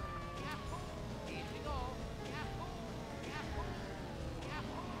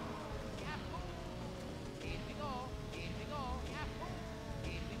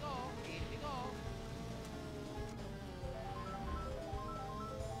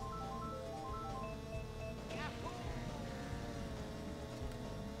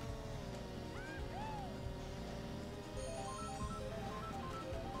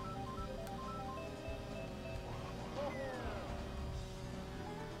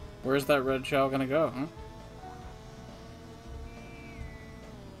 Where's that red shell gonna go, huh?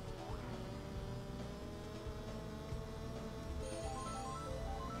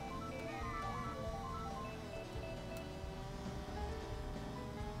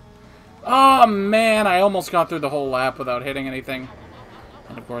 Oh man, I almost got through the whole lap without hitting anything.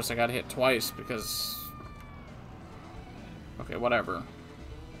 And of course I got hit twice because... Okay, whatever.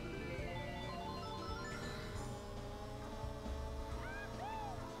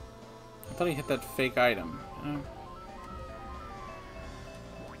 I thought he hit that fake item.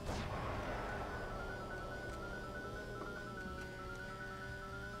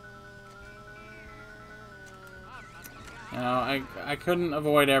 You know, I couldn't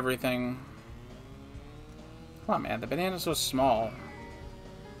avoid everything. Come on, man. The banana's so small.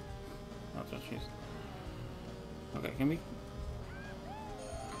 Oh, jeez. Okay, can we...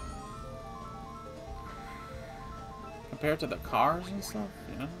 Compared to the cars and stuff,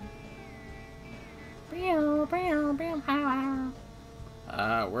 you know?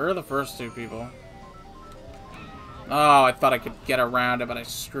 Where are the first two people? Oh, I thought I could get around it, but I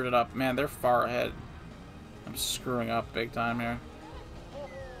screwed it up. Man, they're far ahead. I'm screwing up big time here.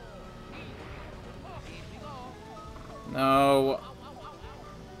 No.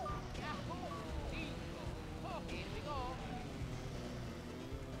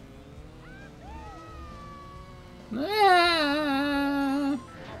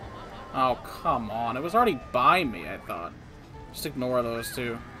 Oh, come on. It was already by me, I thought. Just ignore those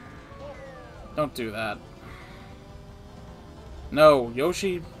two. Don't do that. No,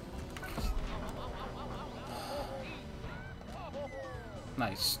 Yoshi.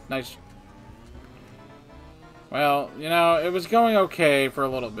 Nice. Nice. Well, you know, it was going okay for a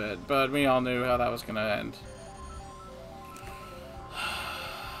little bit, but we all knew how that was going to end.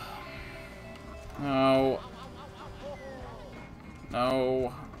 No.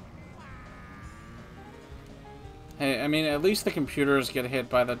 No. Hey, I mean, at least the computers get hit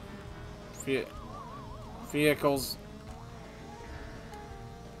by the vehicles.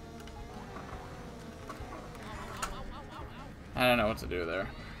 I don't know what to do there.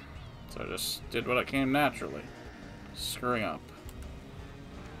 So I just did what it came naturally. Screwing up.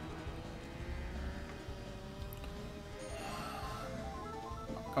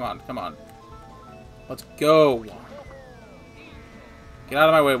 Come on, come on. Let's go. Get out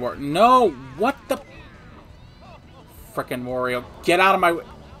of my way, Wario. No! What the... Frickin' Wario. Get out of my way.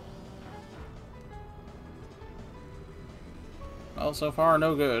 Well, so far,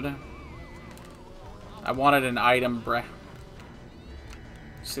 no good. I wanted an item, bruh.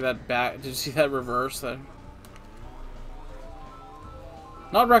 See that back? Did you see that reverse there?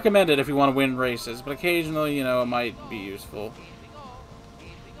 Not recommended if you want to win races, but occasionally, you know, it might be useful.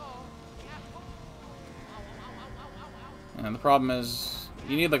 And the problem is,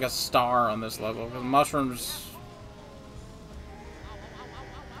 you need like a star on this level, because mushrooms...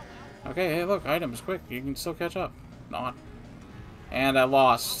 Okay, hey look, items, quick, you can still catch up. Not. And I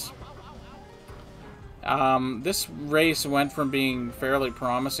lost. This race went from being fairly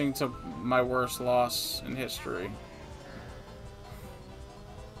promising to my worst loss in history.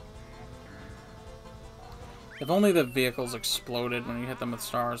 If only the vehicles exploded when you hit them with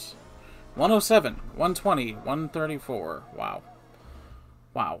stars. 107, 120, 134. Wow.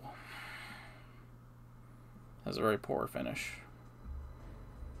 Wow. That's a very poor finish.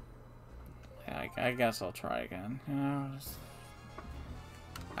 Yeah, I guess I'll try again. You know, just...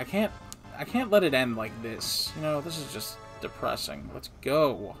 I can't let it end like this. You know, this is just depressing. Let's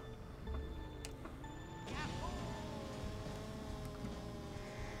go.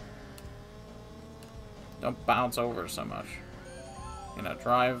 Don't bounce over so much. Gonna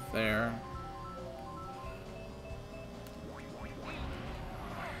drive there.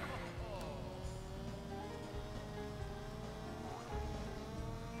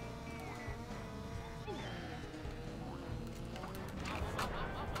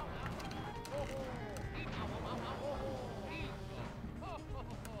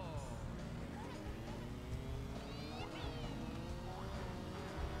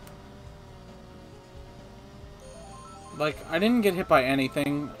 Like, I didn't get hit by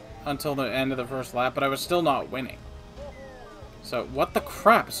anything until the end of the first lap, but I was still not winning. So, what the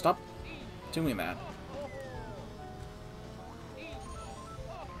crap? Stop doing that.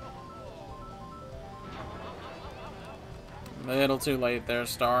 Little too late there,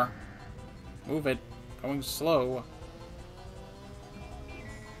 Star. Move it. Going slow.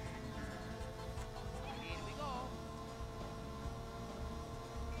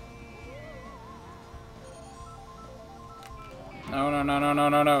 No, no, no, no, no,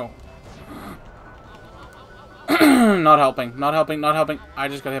 no, no. Not helping, not helping, not helping. I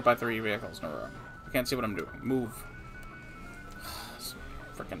just got hit by 3 vehicles in a row. I can't see what I'm doing. Move. It's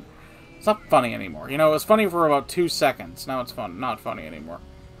freaking... It's not funny anymore. You know, it was funny for about 2 seconds. Now it's fun. Not funny anymore.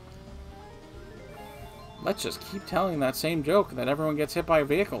 Let's just keep telling that same joke that everyone gets hit by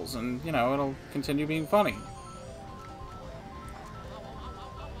vehicles and, you know, it'll continue being funny.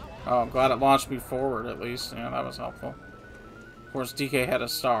 Oh, I'm glad it launched me forward at least. Yeah, that was helpful. Of course, DK had a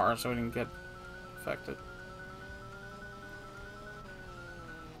star, so he didn't get affected.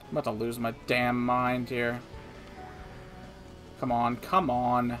 I'm about to lose my damn mind here. Come on, come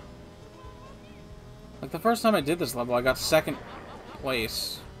on. Like, the first time I did this level, I got 2nd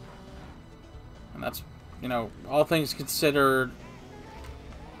place. And that's, you know, all things considered...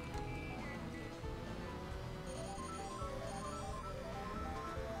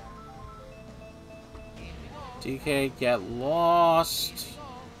 DK, get lost.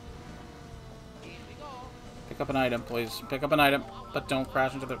 Pick up an item, please. Pick up an item, but don't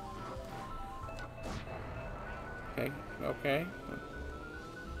crash into the... Okay, okay.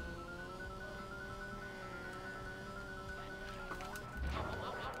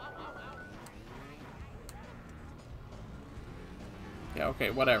 Yeah,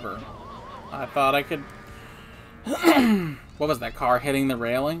 okay, whatever. I thought I could... What was that, car hitting the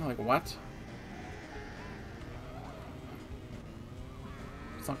railing? Like, what?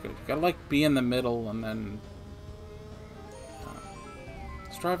 It's not good. You gotta, like, be in the middle and then...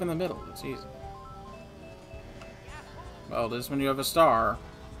 Let's drive in the middle. It's easy. Well, it is when you have a star.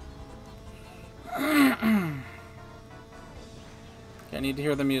 I need to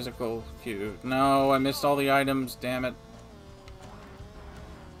hear the musical cue. No, I missed all the items. Damn it.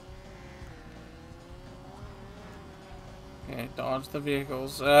 Okay, dodge the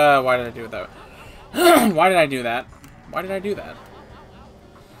vehicles. Why did I do that? Why did I do that? Why did I do that?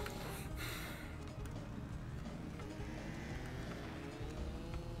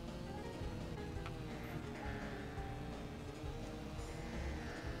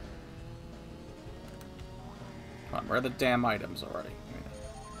 Come on, where are the damn items already?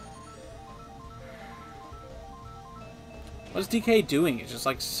 What's DK doing? He's just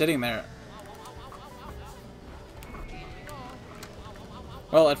like sitting there.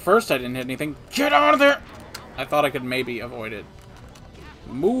 Well, at first I didn't hit anything. Get out of there! I thought I could maybe avoid it.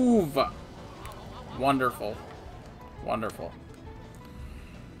 Move! Wonderful. Wonderful.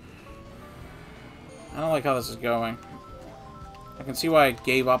 I don't like how this is going. I can see why I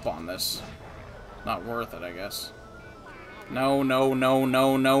gave up on this. Not worth it, I guess. No, no, no,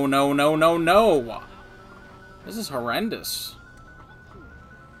 no, no, no, no, no, no! This is horrendous.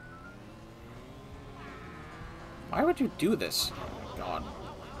 Why would you do this? Oh my god.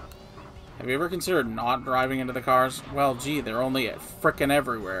 Have you ever considered not driving into the cars? Well, gee, they're only frickin'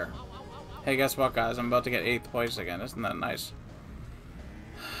 everywhere. Hey, guess what, guys? I'm about to get 8th place again. Isn't that nice?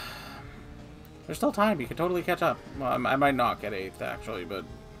 There's still time. You can totally catch up. Well, I might not get 8th, actually, but...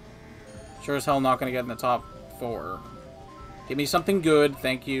 Sure as hell not gonna get in the top 4. Give me something good,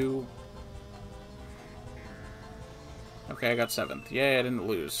 thank you. Okay, I got 7th. Yay, I didn't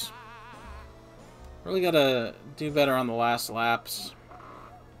lose. Really gotta do better on the last laps.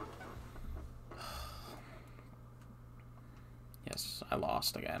 Yes, I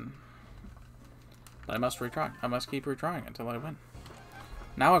lost again. But I must retry. I must keep retrying until I win.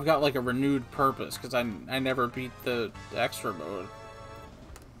 Now I've got like a renewed purpose, because I never beat the extra mode.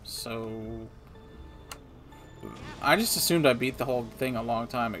 So... I just assumed I beat the whole thing a long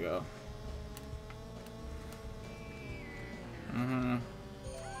time ago.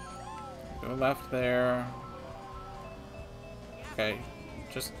 Go left there. Okay,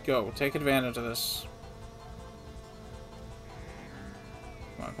 just go. Take advantage of this.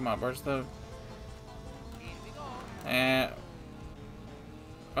 Come on, come on. Where's the... And...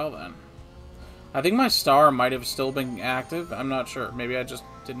 Well then. I think my star might have still been active. I'm not sure. Maybe I just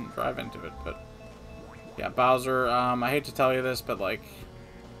didn't drive into it, but... Yeah, Bowser, I hate to tell you this, but like...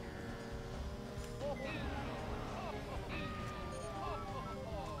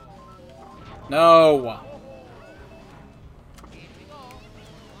 No!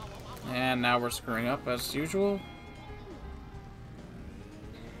 And now we're screwing up as usual.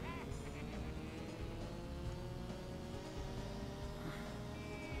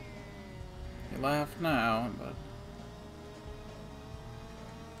 You laugh now, but...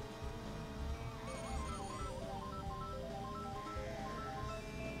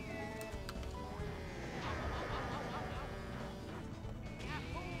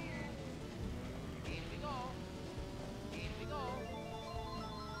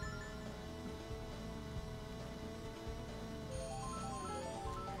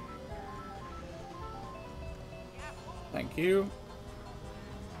 Thank you.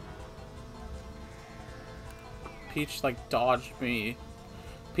 Peach, like, dodged me.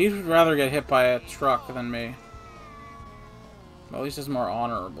 Peach would rather get hit by a truck than me. At least it's more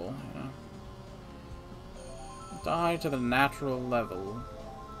honorable, you know? Die to the natural level.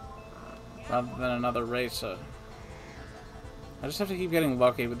 Rather than another racer. I just have to keep getting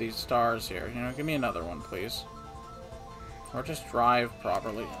lucky with these stars here. You know, give me another one, please. Or just drive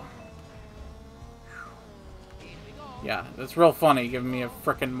properly. Yeah, it's real funny giving me a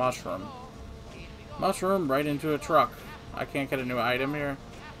frickin' mushroom. Mushroom right into a truck. I can't get a new item here.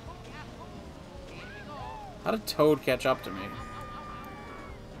 How did Toad catch up to me?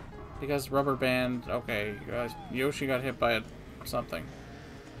 Because rubber band... Okay, guys. Yoshi got hit by something.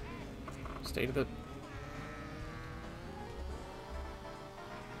 Stay to the...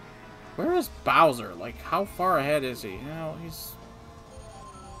 Where is Bowser? Like, how far ahead is he? You know, he's...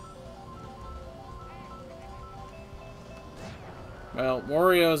 Well,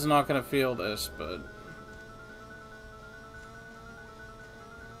 Wario's not gonna feel this, but...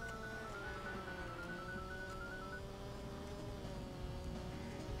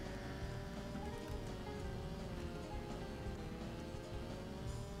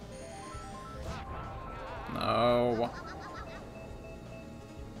 No.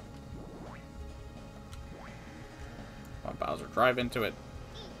 Come on, Bowser, drive into it.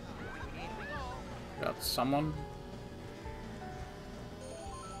 Got someone?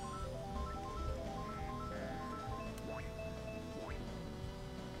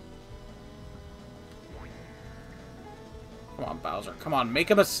 Come on, Bowser. Come on,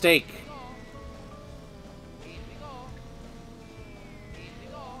 make a mistake.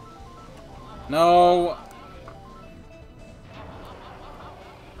 No.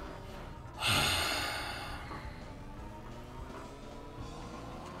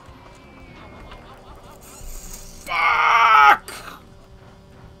 Fuck!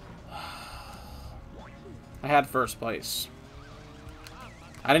 I had first place.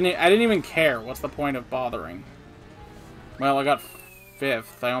 I didn't even care. What's the point of bothering? Well, I got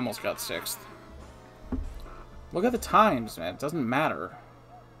 5th. I almost got 6th. Look at the times, man. It doesn't matter.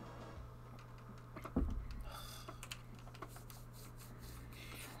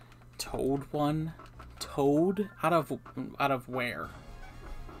 Toad won? Toad? Out of where?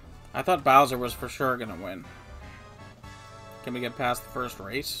 I thought Bowser was for sure gonna win. Can we get past the first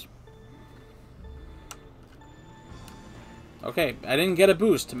race? Okay, I didn't get a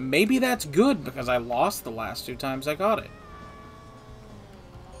boost. Maybe that's good because I lost the last 2 times I got it.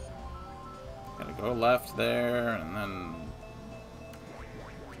 Gotta go left there, and then...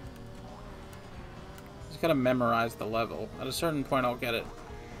 Just gotta memorize the level. At a certain point, I'll get it.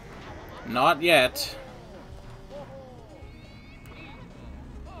 Not yet.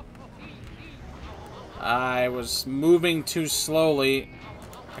 I was moving too slowly.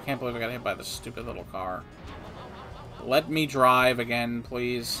 I can't believe I got hit by this stupid little car. Let me drive again,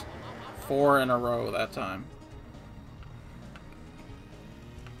 please. 4 in a row that time.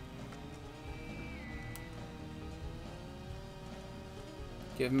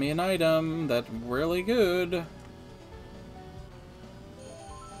 Give me an item that's really good.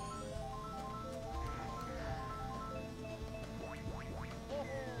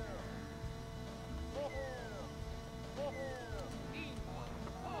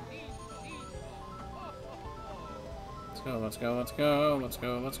 Let's go, let's go, let's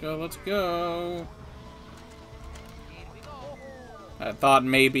go, let's go, let's go. I thought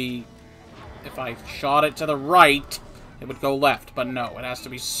maybe if I shot it to the right, it would go left, but no, it has to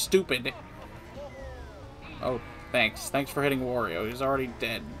be stupid. Oh, thanks. Thanks for hitting Wario. He's already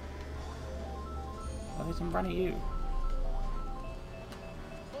dead. Oh, he's in front of you.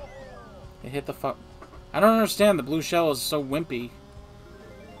 It hit the fuck. I don't understand. The blue shell is so wimpy.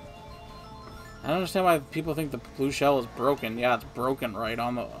 I don't understand why people think the blue shell is broken. Yeah, it's broken right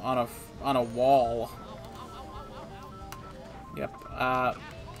on a wall. Yep.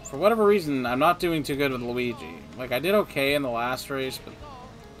 For whatever reason, I'm not doing too good with Luigi. Like, I did okay in the last race, but...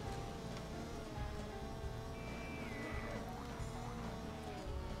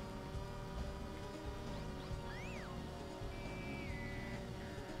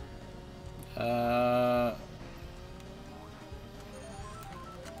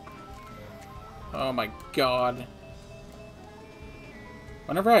 Oh my god.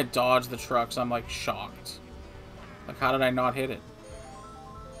 Whenever I dodge the trucks, I'm like shocked. Like, how did I not hit it?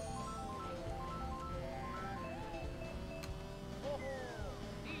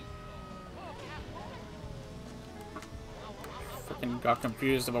 Freaking got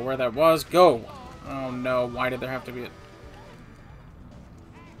confused about where that was. Go! Oh no, why did there have to be a...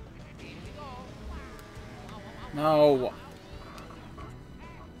 No!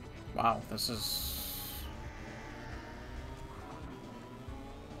 Wow, this is...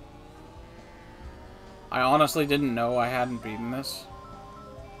 I honestly didn't know I hadn't beaten this.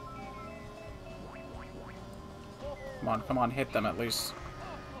 Come on, hit them at least.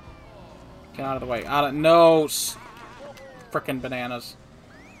 Get out of the way. Out of... No! Frickin' bananas.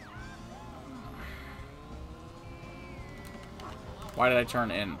 Why did I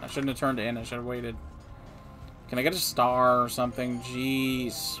turn in? I shouldn't have turned in. I should have waited. Can I get a star or something?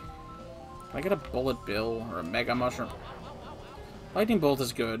 Jeez. Can I get a bullet bill or a mega mushroom? Lightning bolt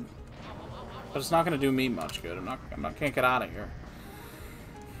is good, but it's not going to do me much good. Can't get out of here.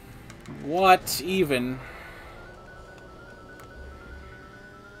 What even?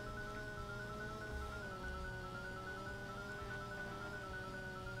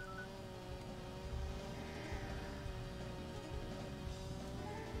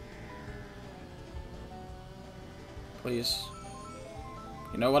 Please.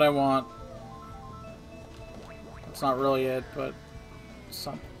 You know what I want. That's not really it, but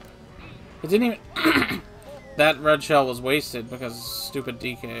some. It didn't even. That red shell was wasted because stupid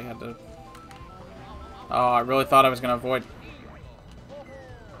DK had to. Oh, I really thought I was gonna avoid.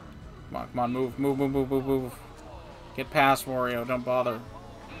 Come on, move. Get past Wario, don't bother.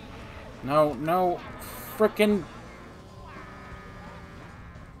 No, frickin'.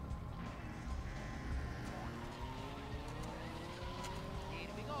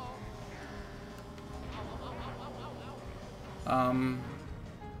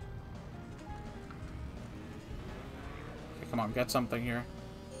 Okay, come on, get something here.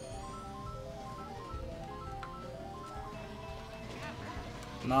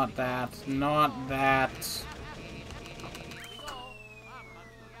 Not that.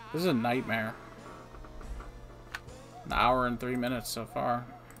 This is a nightmare. An hour and 3 minutes so far.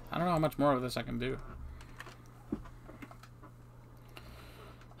 I don't know how much more of this I can do.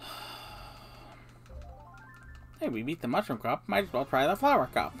 Hey, we beat the mushroom cup. Might as well try the flower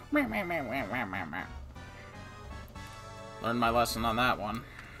cup. Learned my lesson on that one.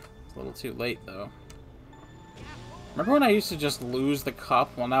 It's a little too late, though. Remember when I used to just lose the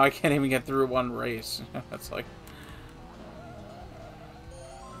cup? Well, now I can't even get through one race. That's like...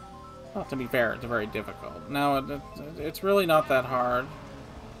 Well, to be fair, it's very difficult. No, it's really not that hard.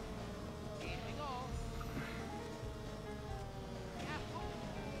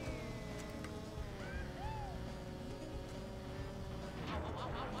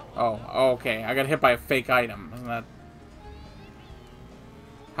 Oh, okay. I got hit by a fake item. Isn't that...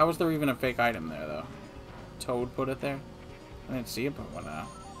 How was there even a fake item there, though? Toad put it there? I didn't see it put one out.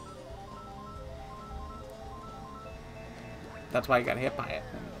 That's why I got hit by it.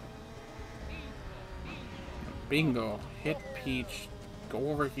 Bingo. Hit Peach.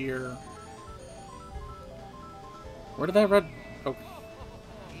 Go over here. Where did that red... Oh.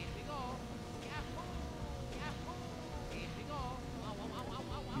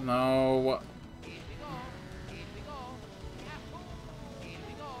 No.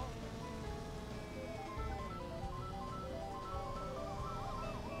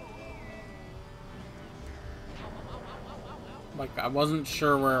 Like, I wasn't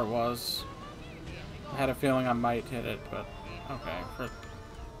sure where it was. I had a feeling I might hit it, but okay.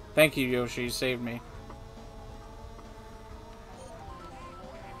 Thank you, Yoshi. You saved me.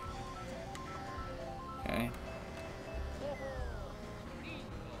 Okay.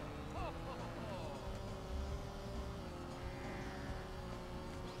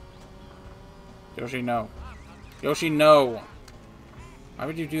 Yoshi, no. Yoshi, no! Why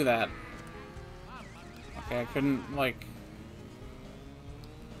would you do that? Okay, I couldn't, like...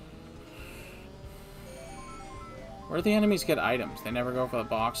 Where do the enemies get items? They never go for the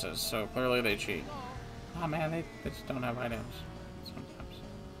boxes, so clearly they cheat. Oh man, they just don't have items sometimes.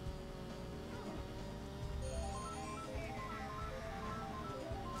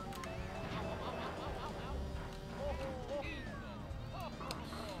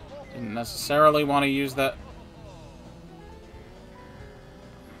 Didn't necessarily want to use that.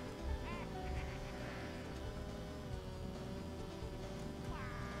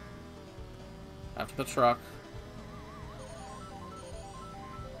 After the truck.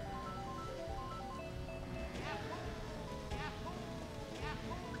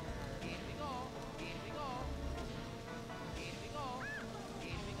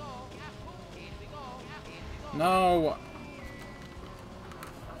 No!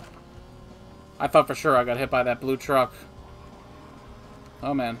 I thought for sure I got hit by that blue truck.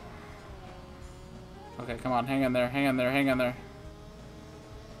 Oh man. Okay, come on, hang in there, hang in there, hang in there.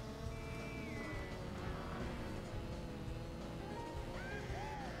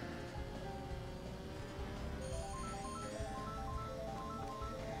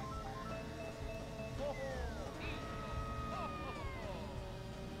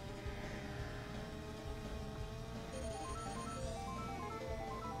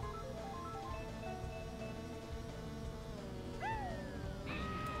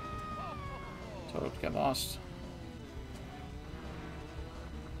 Get lost.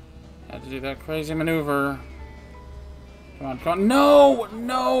 Had to do that crazy maneuver. Come on, come on. No!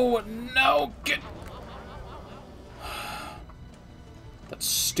 No! No! Get... That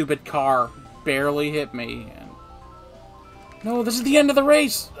stupid car barely hit me. And... No, this is the end of the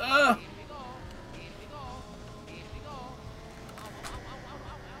race!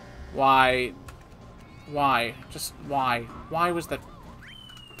 Why? Why? Just why? Why was that...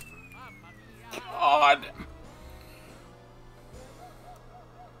 God.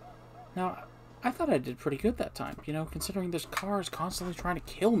 Now, I thought I did pretty good that time, you know, considering this car is constantly trying to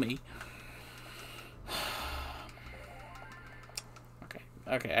kill me.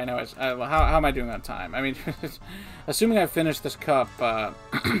 Okay, anyways, how am I doing on time? I mean, assuming I finish this cup,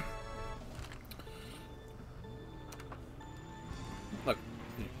 look,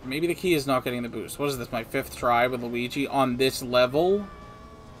 maybe the key is not getting the boost. What is this, my 5th try with Luigi on this level?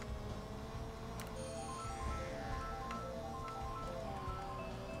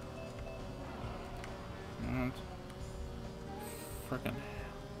 Frickin'.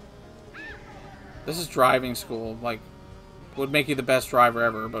 This is driving school. Like, would make you the best driver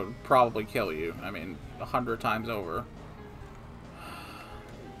ever, but would probably kill you. I mean, 100 times over.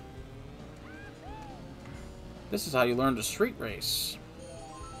 This is how you learn to street race.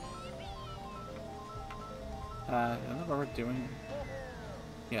 Is that what we're doing?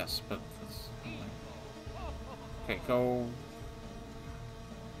 Yes, but... Okay, go...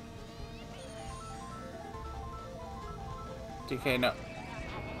 DK, no.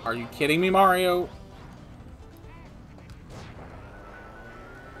 Are you kidding me, Mario?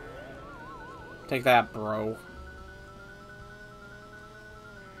 Take that, bro.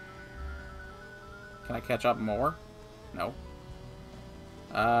 Can I catch up more? No.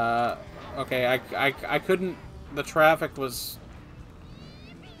 Okay, I couldn't... The traffic was...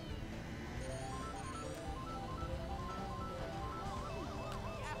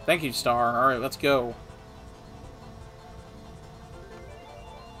 Thank you, Star. Alright, let's go.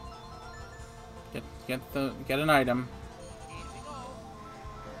 Get an item.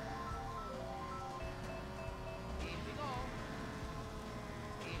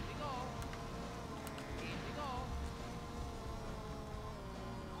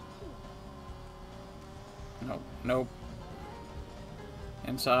 Nope. Nope.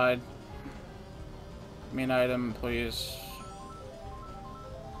 Inside. Give me an item, please.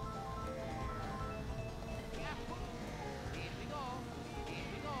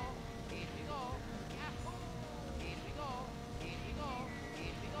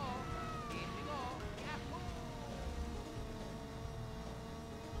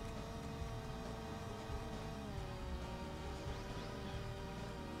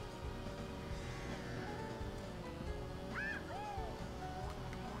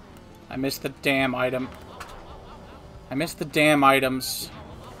 I missed the damn item. I missed the damn items.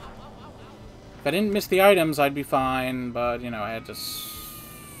 If I didn't miss the items, I'd be fine, but, you know, I had to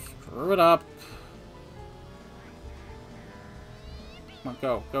screw it up. Come on,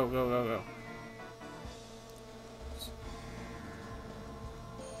 go, go, go, go, go.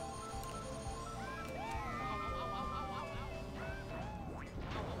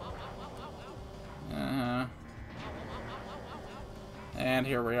 And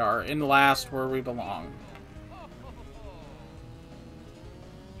here we are, in last where we belong.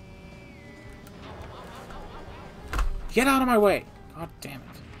 Get out of my way! God damn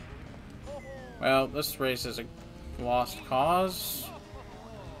it. Well, this race is a lost cause.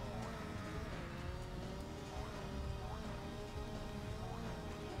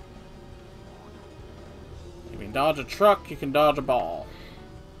 You can dodge a truck, you can dodge a ball.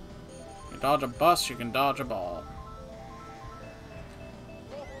 You can dodge a bus, you can dodge a ball.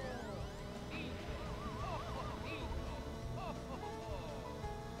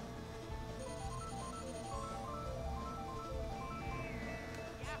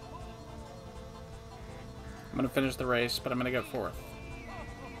 I'm gonna finish the race, but I'm gonna get 4th.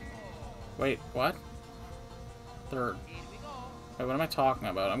 Wait, what? 3rd. Wait, what am I talking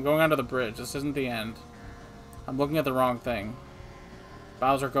about? I'm going under the bridge. This isn't the end. I'm looking at the wrong thing.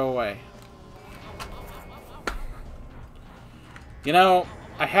 Bowser, go away. You know,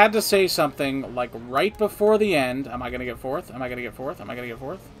 I had to say something, like, right before the end. Am I gonna get 4th? Am I gonna get 4th? Am I gonna get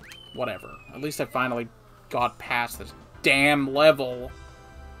 4th? Whatever. At least I finally got past this damn level.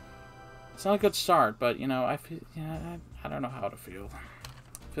 It's not a good start, but, you know, I feel, yeah, I don't know how to feel.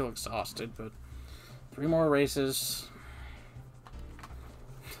 I feel exhausted, but 3 more races.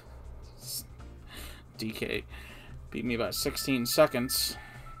 DK beat me by 16 seconds.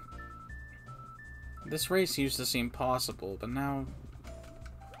 This race used to seem possible, but now...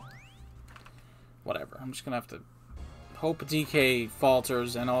 Whatever. I'm just gonna have to hope DK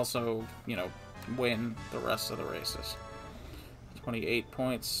falters and also, you know, win the rest of the races. 28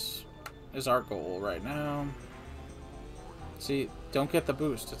 points is our goal right now. See, don't get the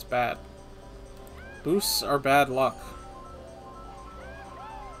boost. It's bad. Boosts are bad luck.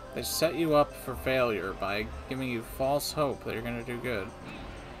 They set you up for failure by giving you false hope that you're going to do good.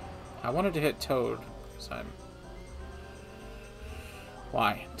 I wanted to hit Toad, because I'm...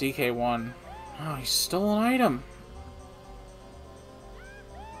 Why? DK won. Oh, he stole an item!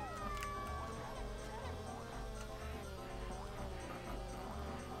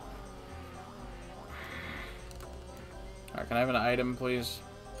 Alright, can I have an item, please?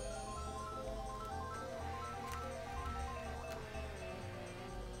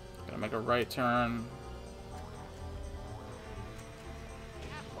 Gonna make a right turn.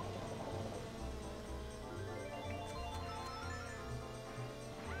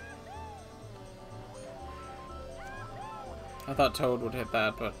 I thought Toad would hit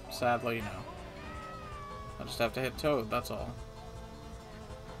that, but sadly, no. I just have to hit Toad, that's all.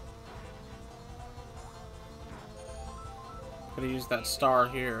 Could have used that star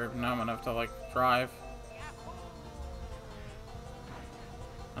here. Now I'm gonna have to, like, drive.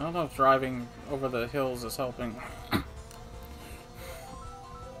 I don't know if driving over the hills is helping.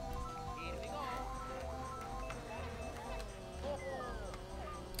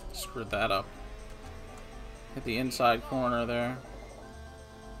 Screwed that up. Hit the inside corner there.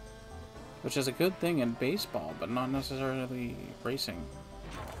 Which is a good thing in baseball, but not necessarily racing.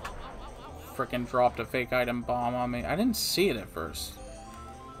 Frickin' dropped a fake item bomb on me. I didn't see it at first.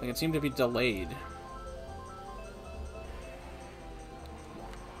 Like, it seemed to be delayed.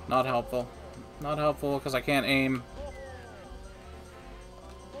 Not helpful. Not helpful because I can't aim.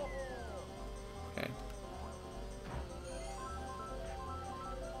 Okay.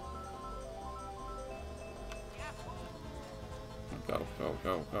 Go, go,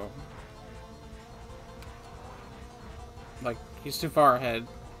 go, go. Like, he's too far ahead.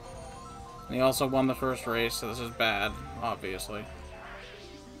 And he also won the first race, so this is bad, obviously.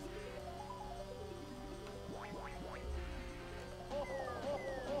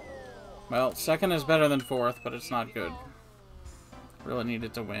 Well, 2nd is better than 4th, but it's not good. Really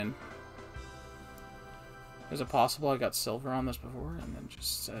needed to win. Is it possible I got silver on this before and then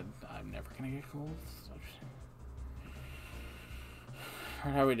just said I'm never gonna get gold?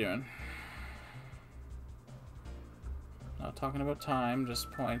 Alright, how are we doing? Not talking about time,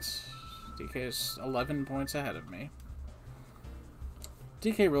 just points. DK is 11 points ahead of me.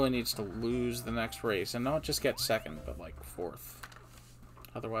 DK really needs to lose the next race and not just get 2nd, but like 4th.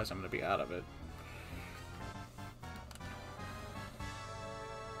 Otherwise, I'm going to be out of it.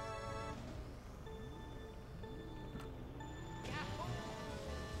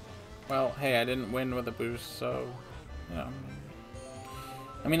 Well, hey, I didn't win with a boost, so, you know.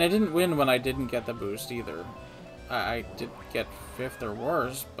 I mean, I didn't win when I didn't get the boost either. I did get 5th or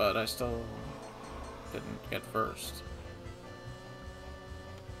worse, but I still didn't get 1st.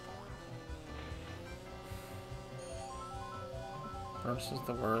 First is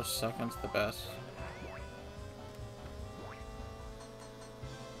the worst, 2nd's the best.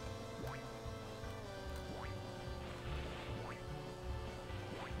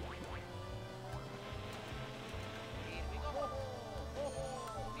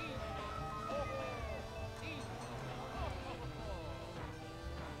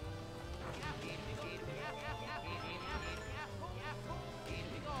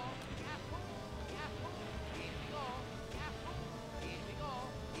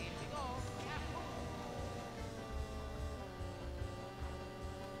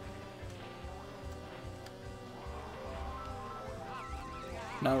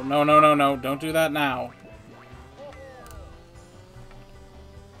 No, no, no, no, no. Don't do that now.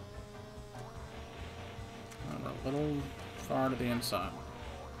 A little far to the inside.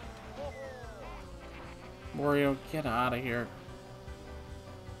 Mario, get out of here.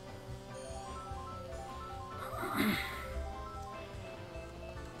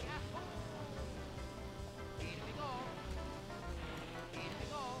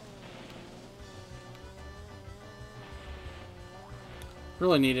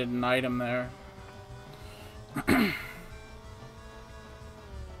 Really needed an item there.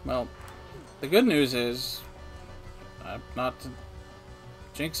 Well, the good news is, not to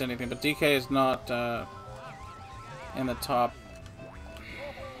jinx anything, but DK is not in the top.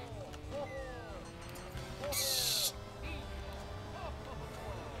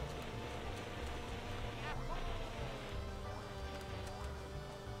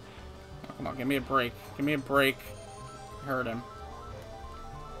 Oh, come on, give me a break. Give me a break. Hurt him.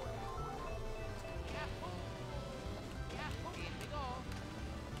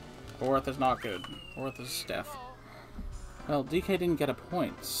 Fourth is not good. Fourth is death. Well, DK didn't get a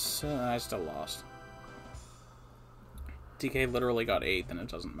point, so I still lost. DK literally got 8th, and it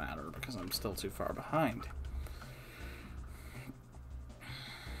doesn't matter because I'm still too far behind.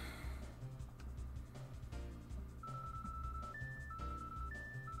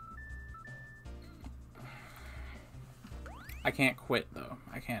 I can't quit, though.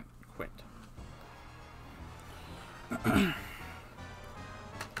 I can't quit.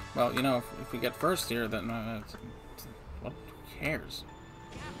 Well, you know, if we get first here, then what? Who cares?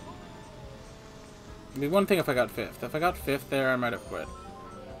 It'd be one thing if I got 5th. If I got 5th there, I might have quit.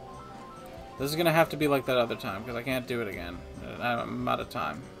 This is gonna have to be like that other time, because I can't do it again. I'm out of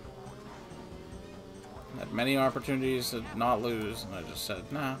time. I had many opportunities to not lose, and I just said,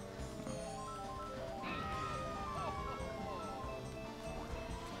 nah.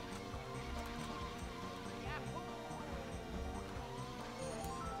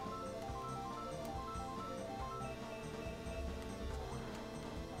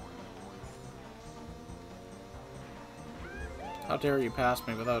 How dare you pass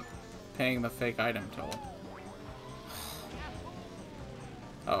me without paying the fake item toll?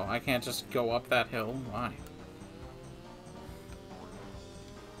 Oh, I can't just go up that hill? Why?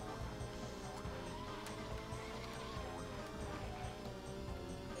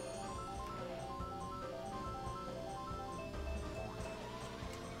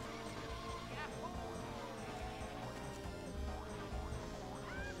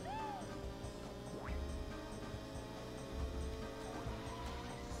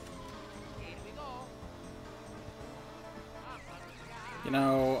 You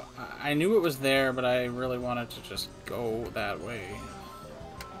know, I knew it was there, but I really wanted to just go that way.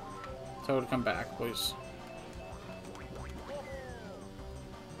 Toad, come back, please.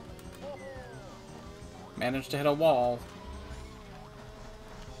 Managed to hit a wall.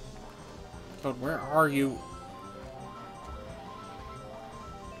 Toad, where are you?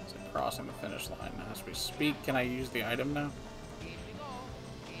 Is it crossing the finish line as we speak? Can I use the item now?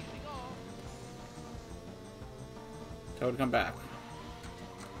 Toad, come back.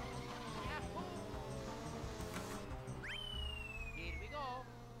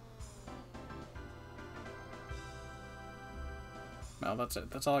 Well, that's it.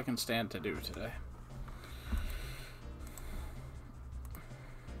 That's all I can stand to do today.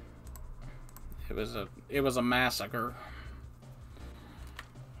 It was a massacre.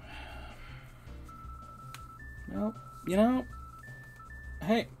 Well, you know,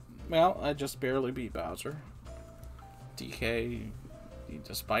 hey, well, I just barely beat Bowser. DK,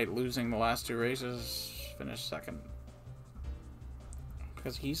 despite losing the last 2 races, finished 2nd.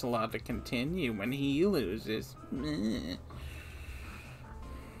 Because he's allowed to continue when he loses.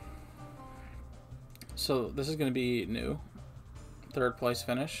 So this is going to be new. 3rd place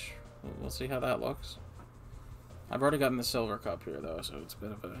finish. We'll see how that looks. I've already gotten the silver cup here, though, so it's a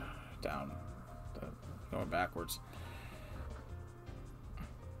bit of a down. Going backwards.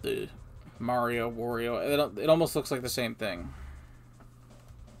 Mario, Wario. It almost looks like the same thing.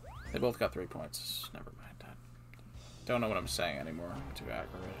 They both got 3 points. Never mind that. Don't know what I'm saying anymore. I'm too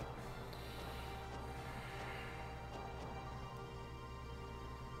aggravated.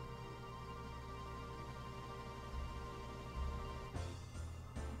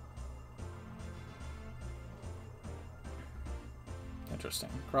 Interesting.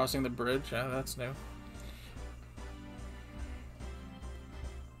 Crossing the bridge, yeah, that's new.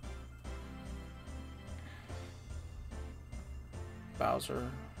 Bowser.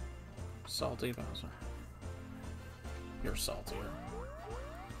 Salty Bowser. You're saltier.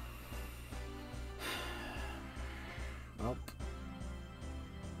 Well.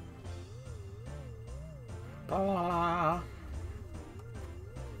 La.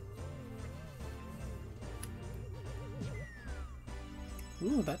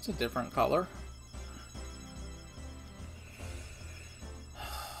 Ooh, that's a different color.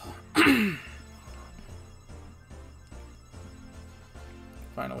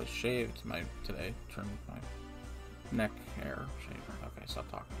 Finally shaved my today. Trimmed my neck hair. Shaver. Okay,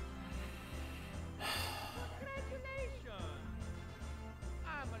 stop talking.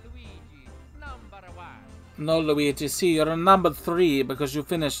 I'm Luigi, #1. No, Luigi, see, you're number 3 because you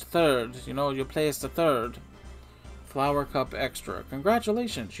finished 3rd. You know, you placed 3rd. Flower Cup Extra.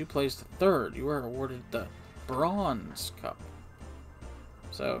 Congratulations, you placed 3rd. You were awarded the Bronze Cup.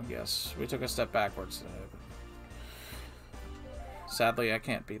 So, yes, we took a step backwards today. Sadly, I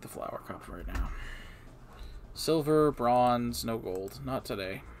can't beat the Flower Cup right now. Silver, bronze, no gold. Not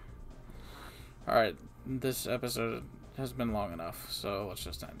today. Alright, this episode has been long enough, so let's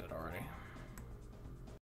just end it already.